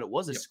something, but it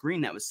was a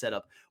screen that was set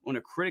up on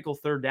a critical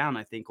third down,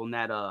 I think, on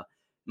that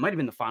might have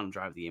been the final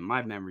drive of the game.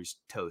 My memory's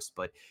toast,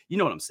 but you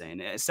know what I'm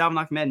saying. Salvon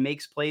Ahmed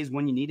makes plays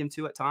when you need him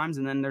to at times,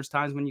 and then there's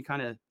times when you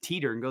kind of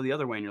teeter and go the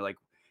other way, and you're like,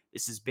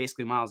 this is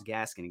basically Myles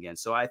Gaskin again.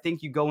 So I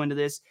think you go into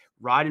this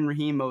riding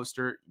Raheem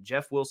Mostert,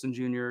 Jeff Wilson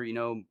Jr.,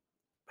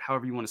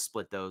 however you want to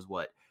split those,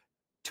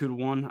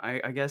 2-1,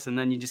 I guess, and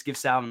then you just give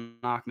Salvon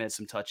Ahmed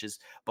some touches.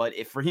 But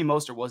if Raheem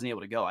Mostert wasn't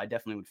able to go, I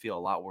definitely would feel a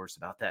lot worse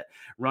about that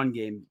run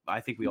game.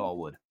 I think we all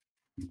would.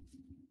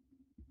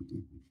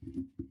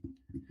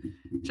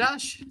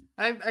 Josh,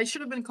 I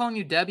should have been calling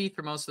you Debbie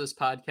for most of this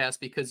podcast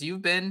because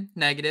you've been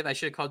negative. I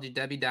should have called you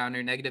Debbie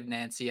Downer, negative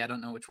Nancy. I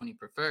don't know which one you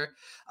prefer.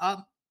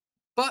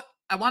 But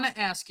I want to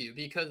ask you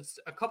because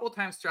a couple of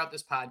times throughout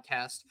this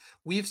podcast,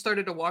 we've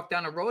started to walk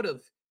down a road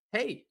of,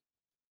 hey,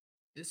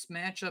 this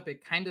matchup,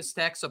 it kind of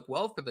stacks up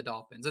well for the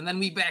Dolphins. And then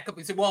we back up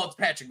and say, well, it's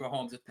Patrick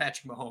Mahomes. It's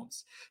Patrick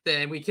Mahomes.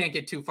 Then we can't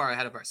get too far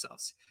ahead of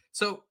ourselves.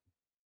 So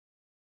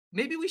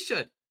maybe we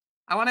should.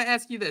 I want to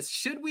ask you this.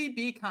 Should we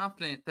be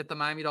confident that the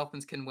Miami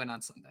Dolphins can win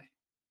on Sunday?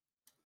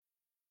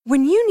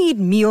 When you need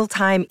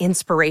mealtime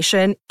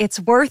inspiration,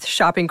 it's worth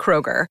shopping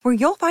Kroger, where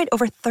you'll find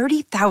over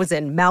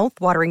 30,000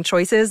 mouth-watering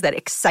choices that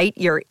excite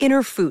your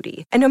inner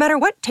foodie. And no matter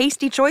what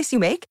tasty choice you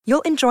make,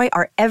 you'll enjoy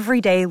our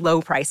everyday low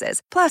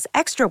prices, plus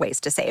extra ways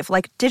to save,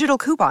 like digital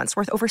coupons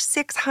worth over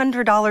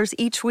 $600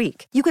 each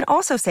week. You can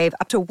also save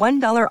up to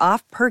 $1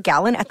 off per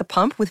gallon at the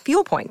pump with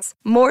fuel points.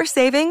 More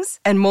savings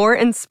and more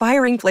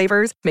inspiring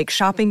flavors make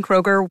shopping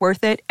Kroger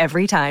worth it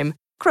every time.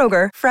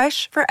 Kroger,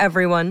 fresh for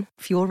everyone.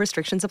 Fuel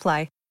restrictions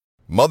apply.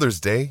 Mother's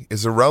Day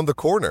is around the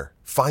corner.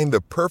 Find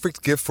the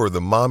perfect gift for the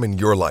mom in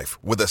your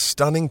life with a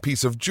stunning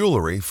piece of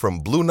jewelry from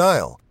Blue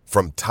Nile.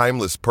 From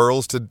timeless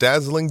pearls to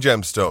dazzling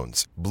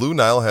gemstones, Blue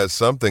Nile has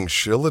something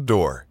she'll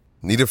adore.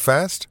 Need it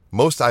fast?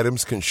 Most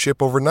items can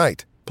ship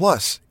overnight.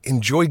 Plus,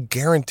 enjoy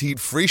guaranteed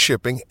free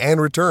shipping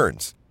and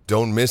returns.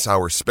 Don't miss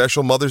our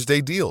special Mother's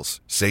Day deals.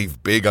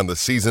 Save big on the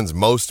season's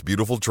most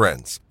beautiful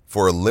trends.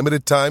 For a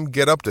limited time,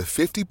 get up to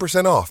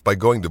 50% off by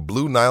going to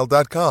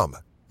BlueNile.com.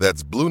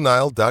 That's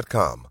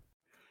BlueNile.com.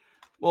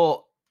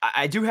 Well,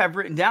 I do have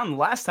written down the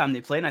last time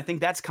they played, and I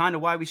think that's kind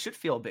of why we should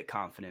feel a bit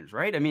confident,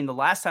 right? I mean, the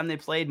last time they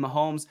played,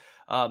 Mahomes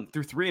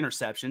threw 3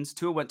 interceptions.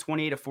 Tua went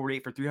 28 of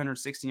 48 for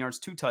 316 yards,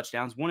 2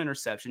 touchdowns, 1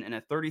 interception, and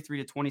a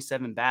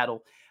 33-27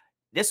 battle.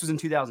 This was in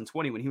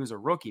 2020 when he was a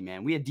rookie,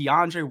 man. We had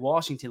DeAndre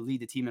Washington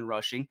lead the team in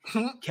rushing.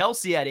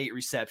 Kelsey had 8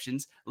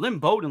 receptions. Lynn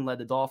Bowden led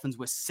the Dolphins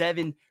with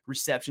 7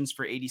 receptions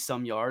for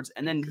 80-some yards.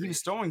 And then he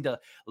was throwing to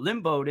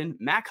Lynn Bowden,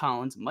 Mac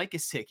Hollins, Mike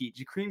Gesicki,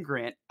 Jakeem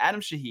Grant,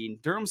 Adam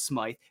Shaheen, Durham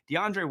Smythe,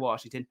 DeAndre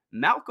Washington,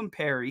 Malcolm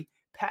Perry,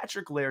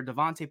 Patrick Laird,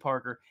 Devontae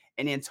Parker,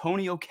 and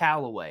Antonio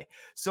Callaway.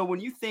 So when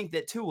you think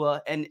that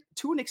Tua, and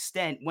to an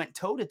extent, went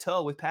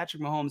toe-to-toe with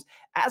Patrick Mahomes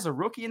as a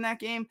rookie in that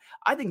game,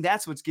 I think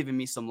that's what's giving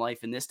me some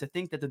life in this, to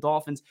think that the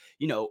Dolphins,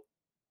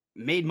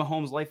 made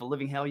Mahomes' life a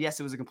living hell. Yes,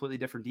 it was a completely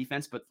different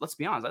defense, but let's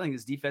be honest, I think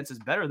this defense is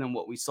better than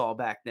what we saw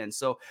back then.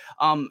 So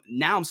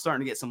now I'm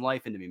starting to get some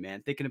life into me,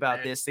 man. Thinking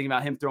about this, thinking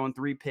about him throwing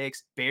 3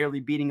 picks,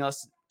 barely beating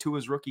us to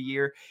his rookie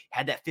year,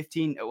 had that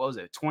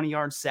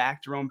 20-yard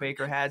sack Jerome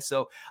Baker had.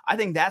 So I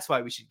think that's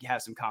why we should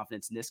have some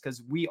confidence in this,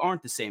 because we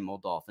aren't the same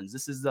old Dolphins.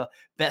 This is the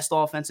best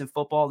offense in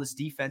football. This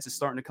defense is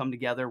starting to come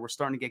together. We're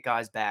starting to get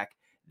guys back.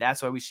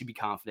 That's why we should be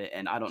confident.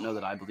 And I don't know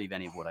that I believe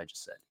any of what I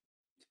just said.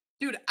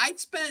 Dude, I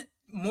spent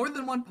more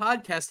than one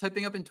podcast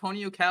typing up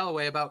Antonio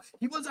Callaway about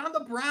he was on the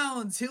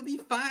Browns. He'll be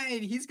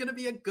fine. He's going to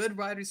be a good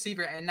wide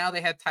receiver. And now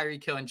they have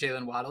Tyreek Hill and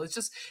Jalen Waddle. It's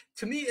just,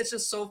 to me, it's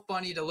just so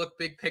funny to look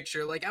big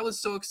picture. Like, I was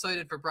so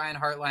excited for Brian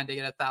Hartline to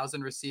get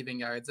 1,000 receiving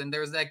yards. And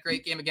there was that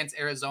great game against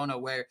Arizona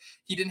where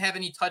he didn't have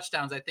any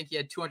touchdowns. I think he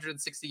had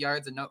 260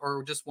 yards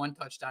or just 1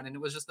 touchdown. And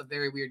it was just a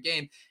very weird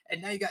game.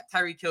 And now you got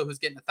Tyreek Hill who's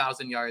getting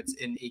 1,000 yards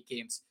in 8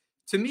 games.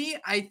 To me,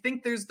 I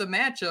think there's the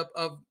matchup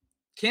of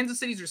Kansas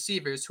City's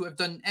receivers who have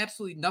done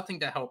absolutely nothing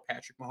to help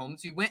Patrick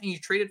Mahomes. You went and you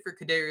traded for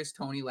Kadarius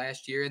Toney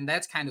last year, and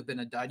that's kind of been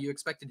a dud. You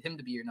expected him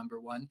to be your number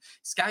 1.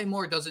 Sky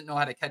Moore doesn't know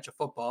how to catch a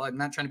football. I'm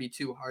not trying to be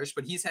too harsh,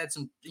 but he's had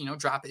some,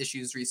 drop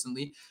issues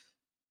recently.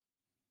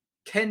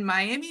 Can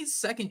Miami's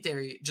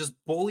secondary just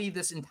bully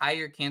this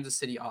entire Kansas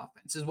City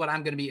offense is what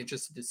I'm going to be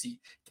interested to see.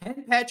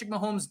 Can Patrick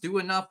Mahomes do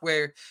enough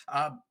where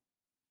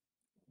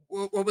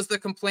what was the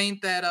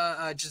complaint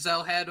that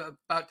Giselle had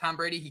about Tom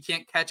Brady? He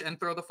can't catch and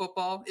throw the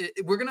football.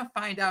 We're going to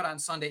find out on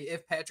Sunday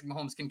if Patrick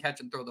Mahomes can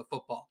catch and throw the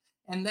football.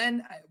 And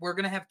then we're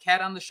going to have Kat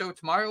on the show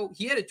tomorrow.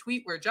 He had a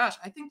tweet where, Josh,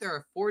 I think there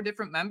are 4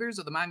 different members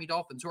of the Miami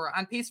Dolphins who are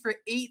on pace for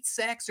 8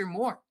 sacks or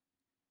more.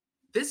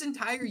 This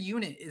entire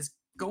unit is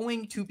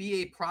going to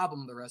be a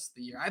problem the rest of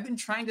the year. I've been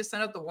trying to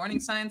send out the warning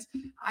signs.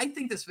 I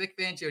think this Vic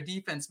Fangio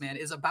defense, man,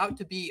 is about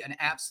to be an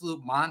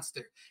absolute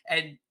monster.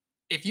 And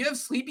if you have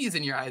sleepies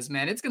in your eyes,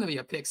 man, it's going to be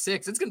a pick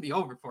 6. It's going to be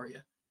over for you.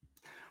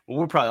 Well,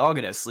 we're probably all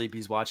going to have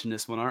sleepies watching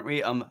this one, aren't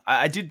we?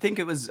 I did think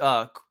it was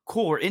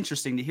cool or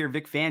interesting to hear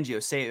Vic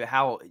Fangio say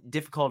how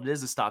difficult it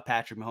is to stop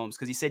Patrick Mahomes,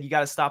 because he said you got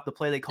to stop the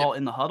play they call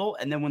in the huddle,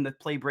 and then when the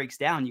play breaks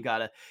down, you got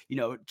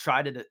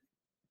to,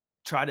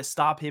 try to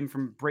stop him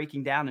from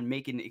breaking down and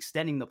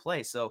extending the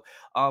play. So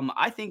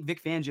I think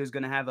Vic Fangio is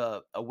going to have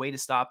a way to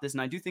stop this.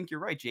 And I do think you're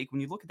right, Jake.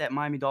 When you look at that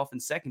Miami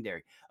Dolphins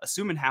secondary,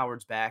 assuming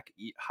Howard's back,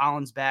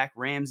 Holland's back,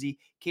 Ramsey,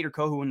 Cater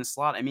Kohu in the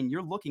slot, I mean,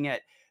 you're looking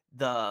at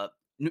the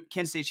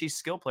Kansas City Chiefs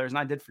skill players. And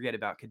I did forget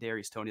about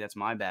Kadarius Toney. That's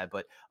my bad.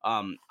 But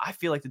I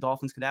feel like the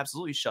Dolphins could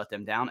absolutely shut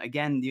them down.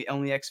 Again, the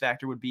only X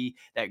factor would be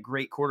that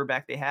great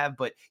quarterback they have.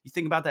 But you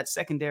think about that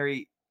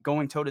secondary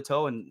going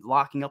toe-to-toe and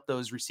locking up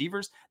those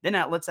receivers, then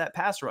that lets that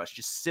pass rush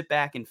just sit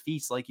back and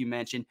feast, like you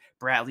mentioned.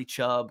 Bradley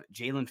Chubb,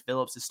 Jalen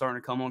Phillips is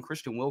starting to come on.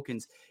 Christian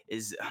Wilkins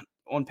is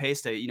on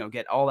pace to,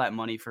 get all that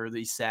money for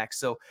these sacks.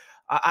 So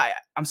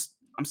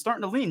I'm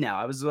starting to lean now.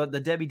 I was the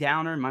Debbie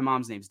Downer, and my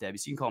mom's name's Debbie,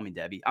 so you can call me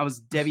Debbie. I was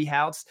Debbie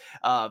Houts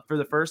for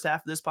the first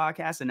half of this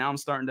podcast, and now I'm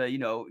starting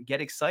to,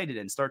 get excited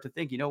and start to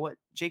think, you know what,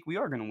 Jake, we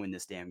are going to win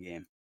this damn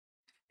game.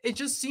 It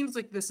just seems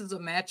like this is a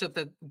matchup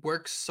that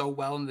works so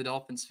well in the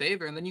Dolphins'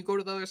 favor. And then you go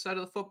to the other side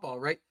of the football,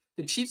 right?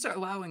 The Chiefs are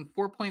allowing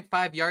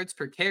 4.5 yards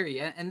per carry.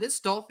 And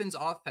this Dolphins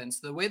offense,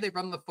 the way they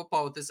run the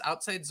football with this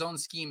outside zone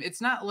scheme, it's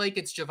not like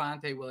it's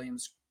Javonte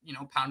Williams,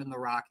 pounding the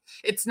rock.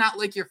 It's not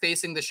like you're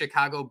facing the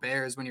Chicago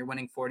Bears when you're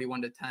winning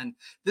 41-10.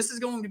 This is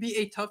going to be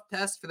a tough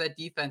test for that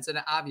defense.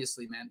 And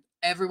obviously, man,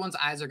 everyone's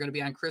eyes are going to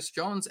be on Chris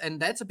Jones. And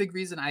that's a big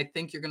reason I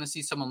think you're going to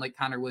see someone like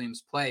Connor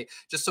Williams play,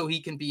 just so he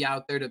can be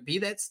out there to be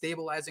that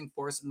stabilizing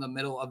force in the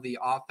middle of the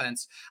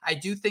offense. I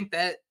do think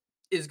that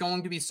is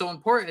going to be so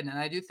important. And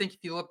I do think if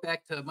you look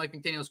back to Mike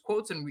McDaniel's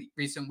quotes in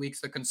recent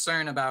weeks, the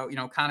concern about,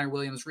 Connor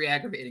Williams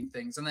re-aggravating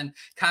things, and then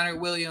Connor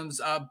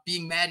Williams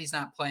being mad he's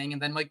not playing,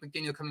 and then Mike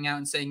McDaniel coming out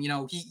and saying,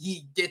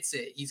 he gets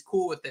it. He's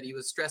cool with it. He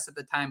was stressed at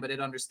the time, but it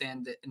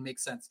understands it and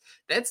makes sense.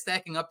 That's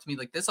stacking up to me.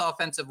 Like, this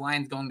offensive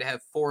line is going to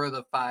have 4 of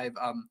the 5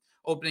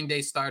 opening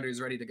day starters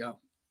ready to go.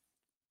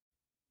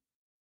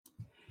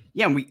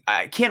 Yeah, and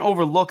I can't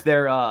overlook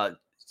their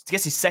I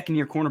guess he's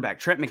second-year cornerback,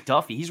 Trent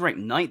McDuffie. He's ranked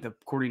 9th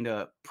according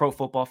to Pro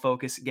Football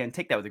Focus. Again,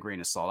 take that with a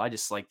grain of salt. I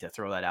just like to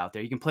throw that out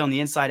there. You can play on the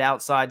inside,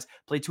 outsides,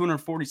 play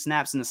 240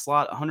 snaps in the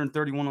slot,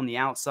 131 on the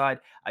outside.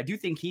 I do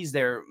think he's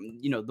their,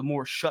 the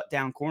more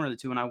shut-down corner of the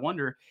two, and I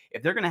wonder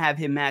if they're going to have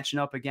him matching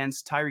up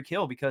against Tyreek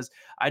Hill, because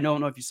I don't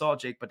know if you saw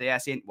it, Jake, but they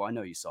asked Andy, well, I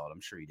know you saw it. I'm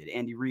sure you did.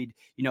 Andy Reid,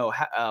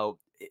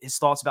 his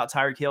thoughts about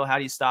Tyreek Hill. How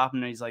do you stop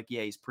him? And he's like,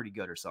 yeah, he's pretty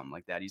good or something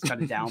like that. He's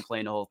kind of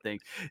downplaying the whole thing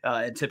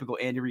in typical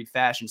Andy Reid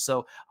fashion.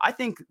 So I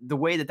think the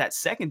way that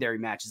secondary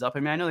matches up, I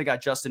know they got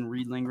Justin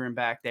Reed lingering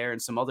back there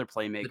and some other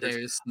playmakers.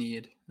 L'Jarius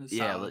Sneed.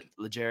 Yeah,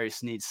 L'Jarius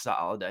Sneed's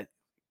solid.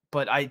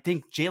 But I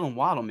think Jalen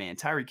Waddle, man,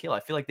 Tyreek Hill, I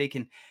feel like they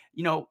can,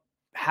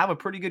 have a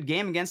pretty good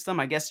game against them.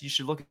 I guess you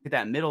should look at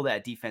that middle of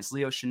that defense.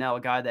 Leo Chanel,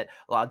 a guy that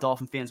a lot of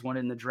Dolphin fans wanted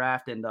in the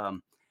draft, and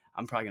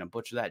I'm probably going to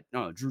butcher that.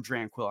 No, Drew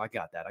Tranquill. I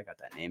got that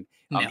name.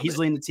 He's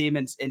leading the team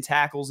in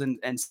tackles and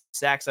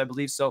sacks, I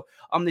believe. So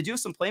they do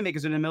have some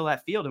playmakers in the middle of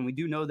that field. And we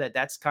do know that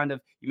that's kind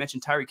of, you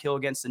mentioned Tyreek Hill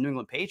against the New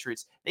England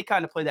Patriots. They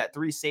kind of play that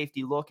 3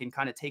 safety look and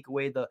kind of take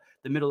away the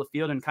middle of the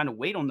field and kind of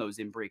wait on those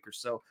in breakers.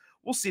 So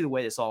we'll see the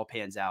way this all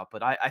pans out.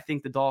 But I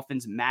think the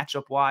Dolphins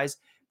matchup wise,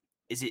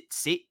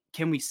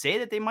 can we say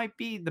that they might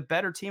be the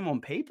better team on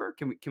paper?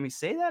 Can we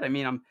say that?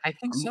 I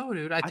think so,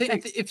 dude. I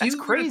think if that's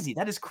crazy.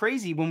 That is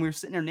crazy when we were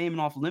sitting there naming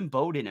off Lynn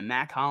Bowden and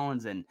Matt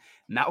Collins and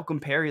Malcolm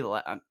Perry.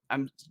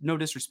 I'm no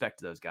disrespect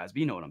to those guys,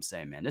 but you know what I'm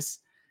saying, man.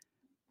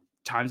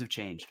 Times have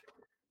changed.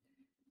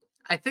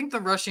 I think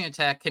the rushing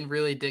attack can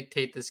really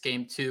dictate this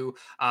game too.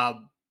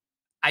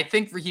 I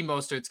think Raheem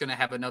Mostert's going to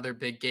have another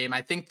big game.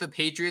 I think the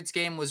Patriots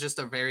game was just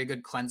a very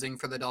good cleansing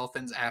for the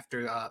Dolphins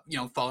after,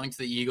 falling to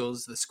the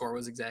Eagles. The score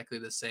was exactly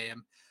the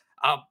same.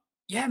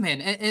 Yeah,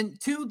 man.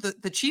 And two,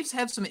 the Chiefs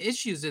have some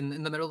issues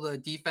in the middle of the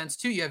defense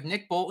too. You have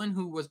Nick Bolton,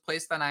 who was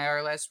placed on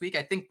IR last week.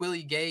 I think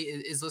Willie Gay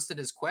is listed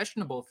as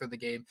questionable for the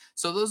game.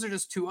 So those are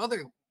just 2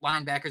 other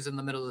linebackers in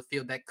the middle of the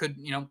field that could,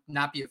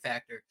 not be a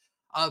factor.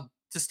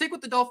 To stick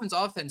with the Dolphins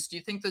offense, do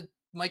you think that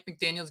Mike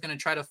McDaniel is going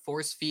to try to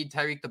force feed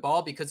Tyreek the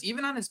ball? Because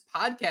even on his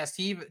podcast,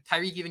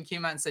 Tyreek even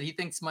came out and said he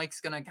thinks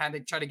Mike's going to kind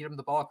of try to get him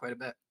the ball quite a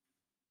bit.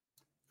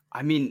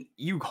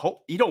 You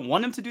hope you don't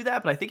want him to do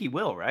that, but I think he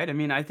will, right?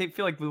 I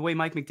feel like the way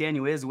Mike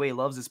McDaniel is, the way he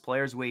loves his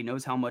players, the way he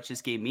knows how much this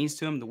game means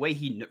to him, the way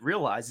he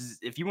realizes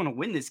if you want to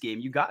win this game,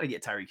 you got to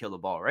get Tyreek Hill the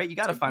ball, right? You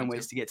got to find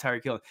ways to get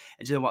Tyreek Hill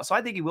and Jalen Waddle. So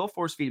I think he will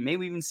force feed him. Maybe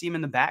we even see him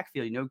in the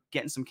backfield,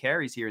 getting some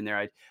carries here and there.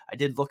 I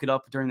did look it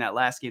up during that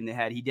last game they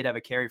had. He did have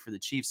a carry for the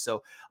Chiefs.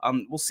 So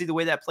we'll see the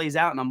way that plays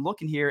out. And I'm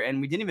looking here, and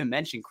we didn't even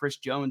mention Chris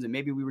Jones, and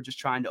maybe we were just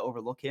trying to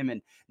overlook him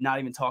and not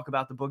even talk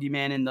about the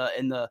boogeyman in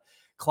the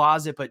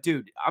closet. But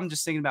dude, I'm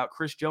just thinking about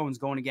Chris Jones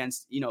going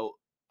against,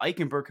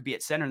 Eichenberg could be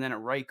at center, and then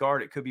at right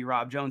guard it could be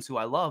Rob Jones, who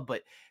I love.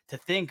 But to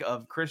think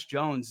of Chris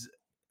Jones,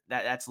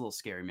 that's a little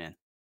scary, man.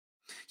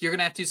 You're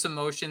gonna have to do some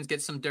motions,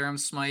 get some Durham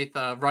Smythe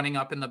running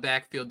up in the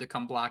backfield to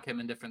come block him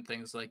and different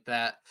things like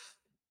that.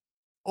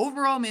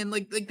 Overall, man,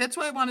 like that's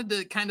why I wanted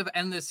to kind of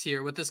end this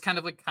here with this kind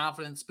of like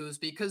confidence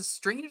boost, because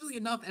strangely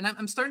enough, and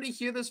I'm starting to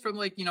hear this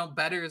from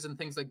bettors and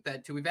things like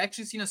that too. We've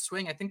actually seen a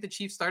swing. I think the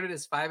Chiefs started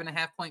as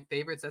 5.5-point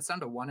favorites. That's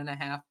down to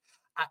 1.5.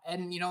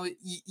 And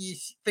you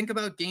think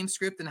about game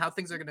script and how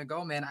things are going to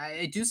go, man.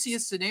 I do see a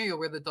scenario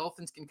where the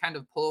Dolphins can kind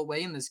of pull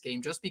away in this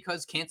game just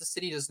because Kansas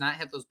City does not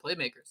have those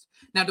playmakers.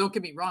 Now, don't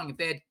get me wrong. If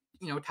they had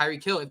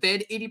Tyreek Hill, if they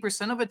had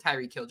 80% of a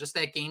Tyreek Hill, just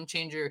that game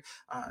changer,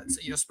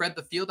 spread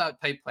the field out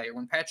type player,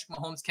 when Patrick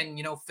Mahomes can,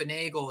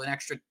 finagle an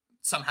extra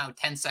somehow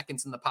 10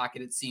 seconds in the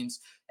pocket, it seems,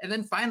 and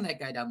then find that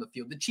guy down the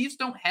field. The Chiefs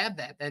don't have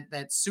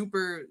that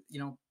super,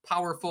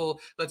 powerful,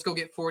 let's go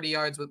get 40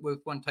 yards with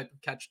one type of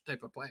catch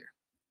type of player.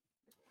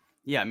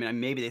 Yeah, I mean,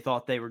 maybe they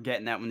thought they were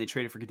getting that when they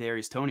traded for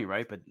Kadarius Toney,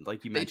 right? But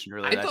like you mentioned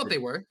earlier, I thought they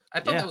were. I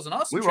thought yeah, that was an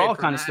awesome we were trade all for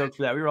him. kind of stoked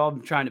for that. We were all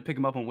trying to pick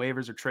him up on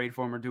waivers or trade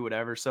for him or do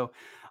whatever. So,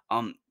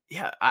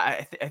 yeah,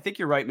 I think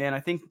you're right, man. I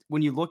think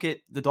when you look at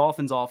the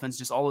Dolphins' offense,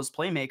 just all those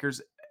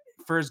playmakers,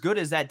 for as good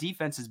as that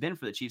defense has been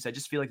for the Chiefs, I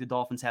just feel like the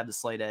Dolphins have the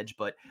slight edge.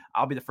 But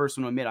I'll be the first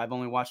one to admit I've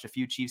only watched a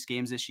few Chiefs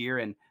games this year,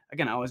 and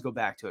again, I always go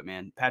back to it,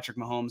 man. Patrick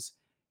Mahomes,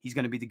 he's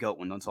going to be the GOAT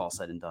when it's all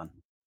said and done.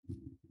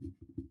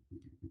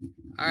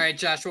 All right,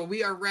 Joshua,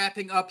 we are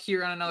wrapping up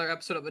here on another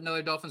episode of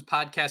Another Dolphins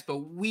podcast, but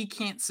we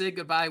can't say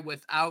goodbye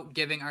without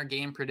giving our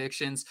game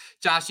predictions.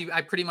 Josh,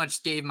 I pretty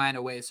much gave mine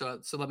away, so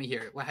let me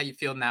hear it. How you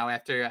feel now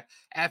after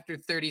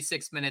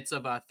 36 minutes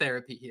of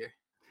therapy here?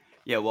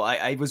 Yeah, well,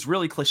 I was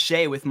really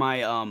cliche with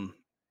my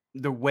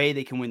the way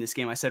they can win this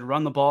game. I said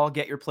run the ball,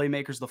 get your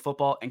playmakers the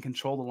football, and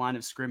control the line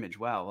of scrimmage.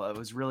 Wow, it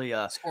was really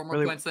score more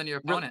really, points than your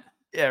opponent.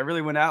 Yeah, it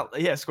really went out.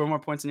 Yeah, score more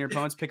points than your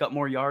opponents, pick up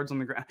more yards on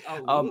the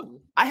ground.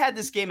 I had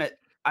this game at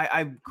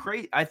I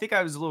think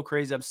I was a little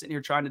crazy. I'm sitting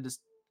here trying to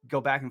just go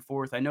back and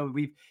forth. I know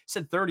we've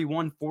said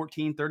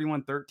 31-14,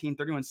 31-13,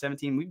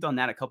 31-17. We've done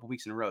that a couple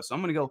weeks in a row. So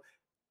I'm going to go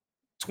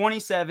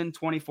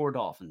 27-24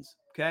 Dolphins.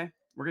 Okay.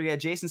 We're going to get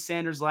Jason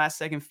Sanders' last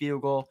second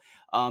field goal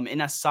in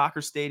a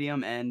soccer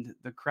stadium, and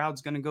the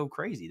crowd's going to go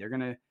crazy. They're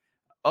going to,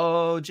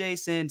 oh,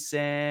 Jason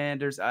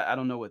Sanders. I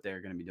don't know what they're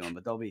going to be doing,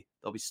 but they'll be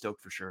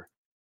stoked for sure.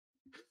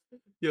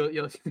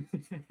 You'll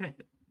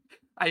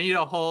I need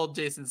a whole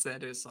Jason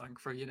Sanders song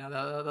for you now.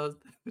 That was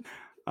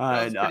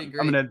pretty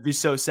great. I'm going to be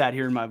so sad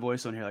hearing my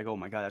voice on here. Like, oh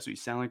my God, that's what you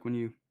sound like when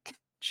you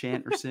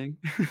chant or sing.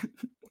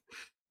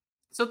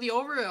 So the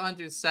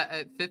over-under set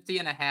at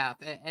 50.5,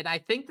 and I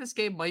think this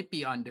game might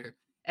be under.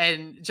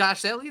 And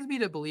Josh, that leads me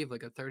to believe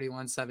like a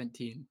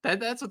 31-17.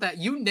 That's what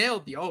you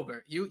nailed the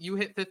over. You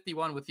hit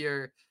 51 with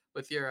your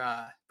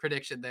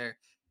prediction there.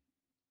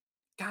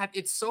 God,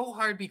 it's so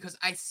hard because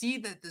I see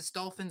that this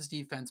Dolphins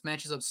defense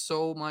matches up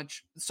so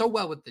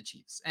well with the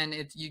Chiefs. And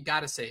you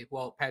got to say,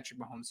 well, Patrick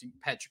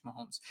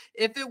Mahomes.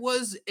 If it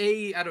was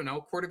a, I don't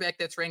know, quarterback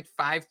that's ranked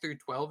 5 through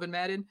 12 in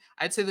Madden,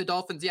 I'd say the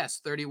Dolphins, yes,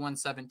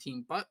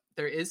 31-17. But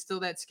there is still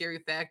that scary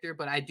factor.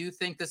 But I do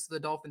think this is the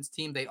Dolphins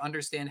team. They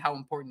understand how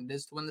important it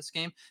is to win this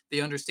game.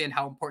 They understand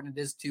how important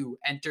it is to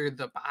enter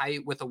the bye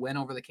with a win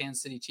over the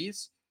Kansas City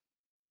Chiefs.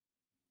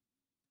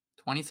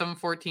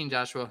 27-14,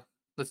 Joshua.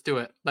 Let's do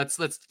it. Let's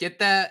get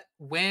that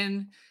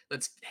win.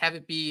 Let's have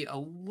it be a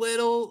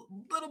little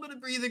bit of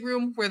breathing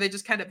room where they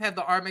just kind of have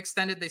the arm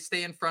extended. They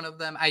stay in front of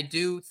them. I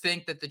do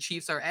think that the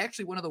Chiefs are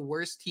actually one of the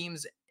worst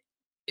teams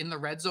in the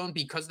red zone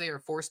because they are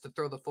forced to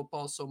throw the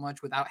football so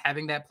much without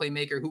having that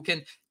playmaker who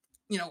can,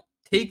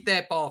 take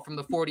that ball from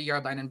the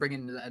 40-yard line and bring it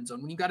into the end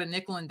zone. When you got a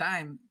nickel and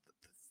dime,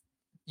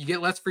 you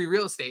get less free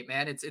real estate,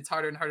 man. It's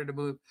harder and harder to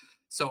move.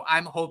 So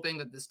I'm hoping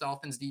that this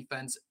Dolphins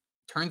defense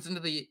turns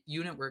into the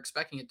unit we're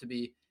expecting it to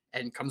be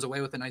and comes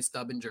away with a nice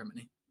dub in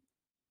Germany.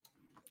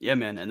 Yeah,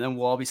 man. And then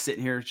we'll all be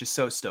sitting here just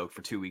so stoked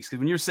for 2 weeks. Because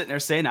when you were sitting there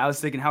saying, I was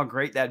thinking how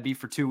great that'd be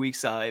for 2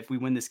 weeks if we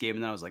win this game.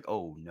 And then I was like,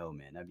 oh, no,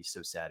 man, that'd be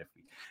so sad if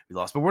we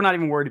lost. But we're not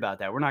even worried about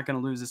that. We're not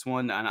going to lose this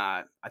one. And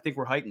I think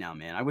we're hyped now,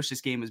 man. I wish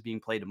this game was being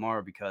played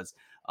tomorrow because,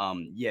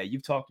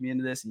 you've talked me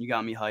into this and you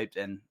got me hyped.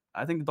 And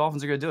I think the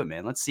Dolphins are going to do it,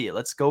 man. Let's see it.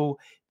 Let's go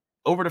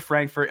over to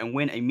Frankfurt and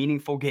win a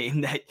meaningful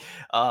game that,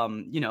 a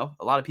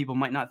lot of people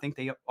might not think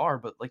they are.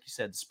 But like you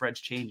said, the spread's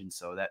changing.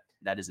 So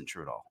that isn't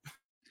true at all.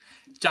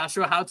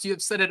 Joshua Houtz, you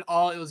have said it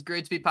all. It was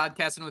great to be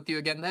podcasting with you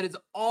again. That is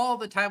all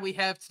the time we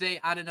have today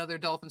on Another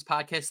Dolphins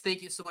podcast.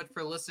 Thank you so much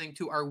for listening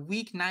to our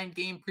Week 9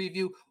 game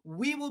preview.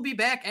 We will be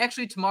back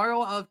actually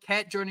tomorrow. I'll have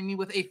Kat joining me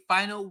with a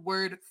final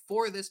word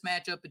for this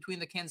matchup between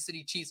the Kansas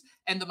City Chiefs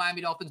and the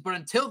Miami Dolphins. But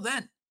until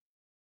then,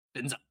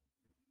 fins up.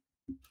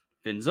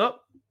 Fins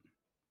up.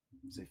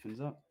 Say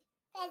fins up.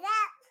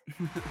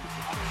 Fins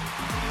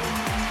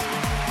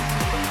up.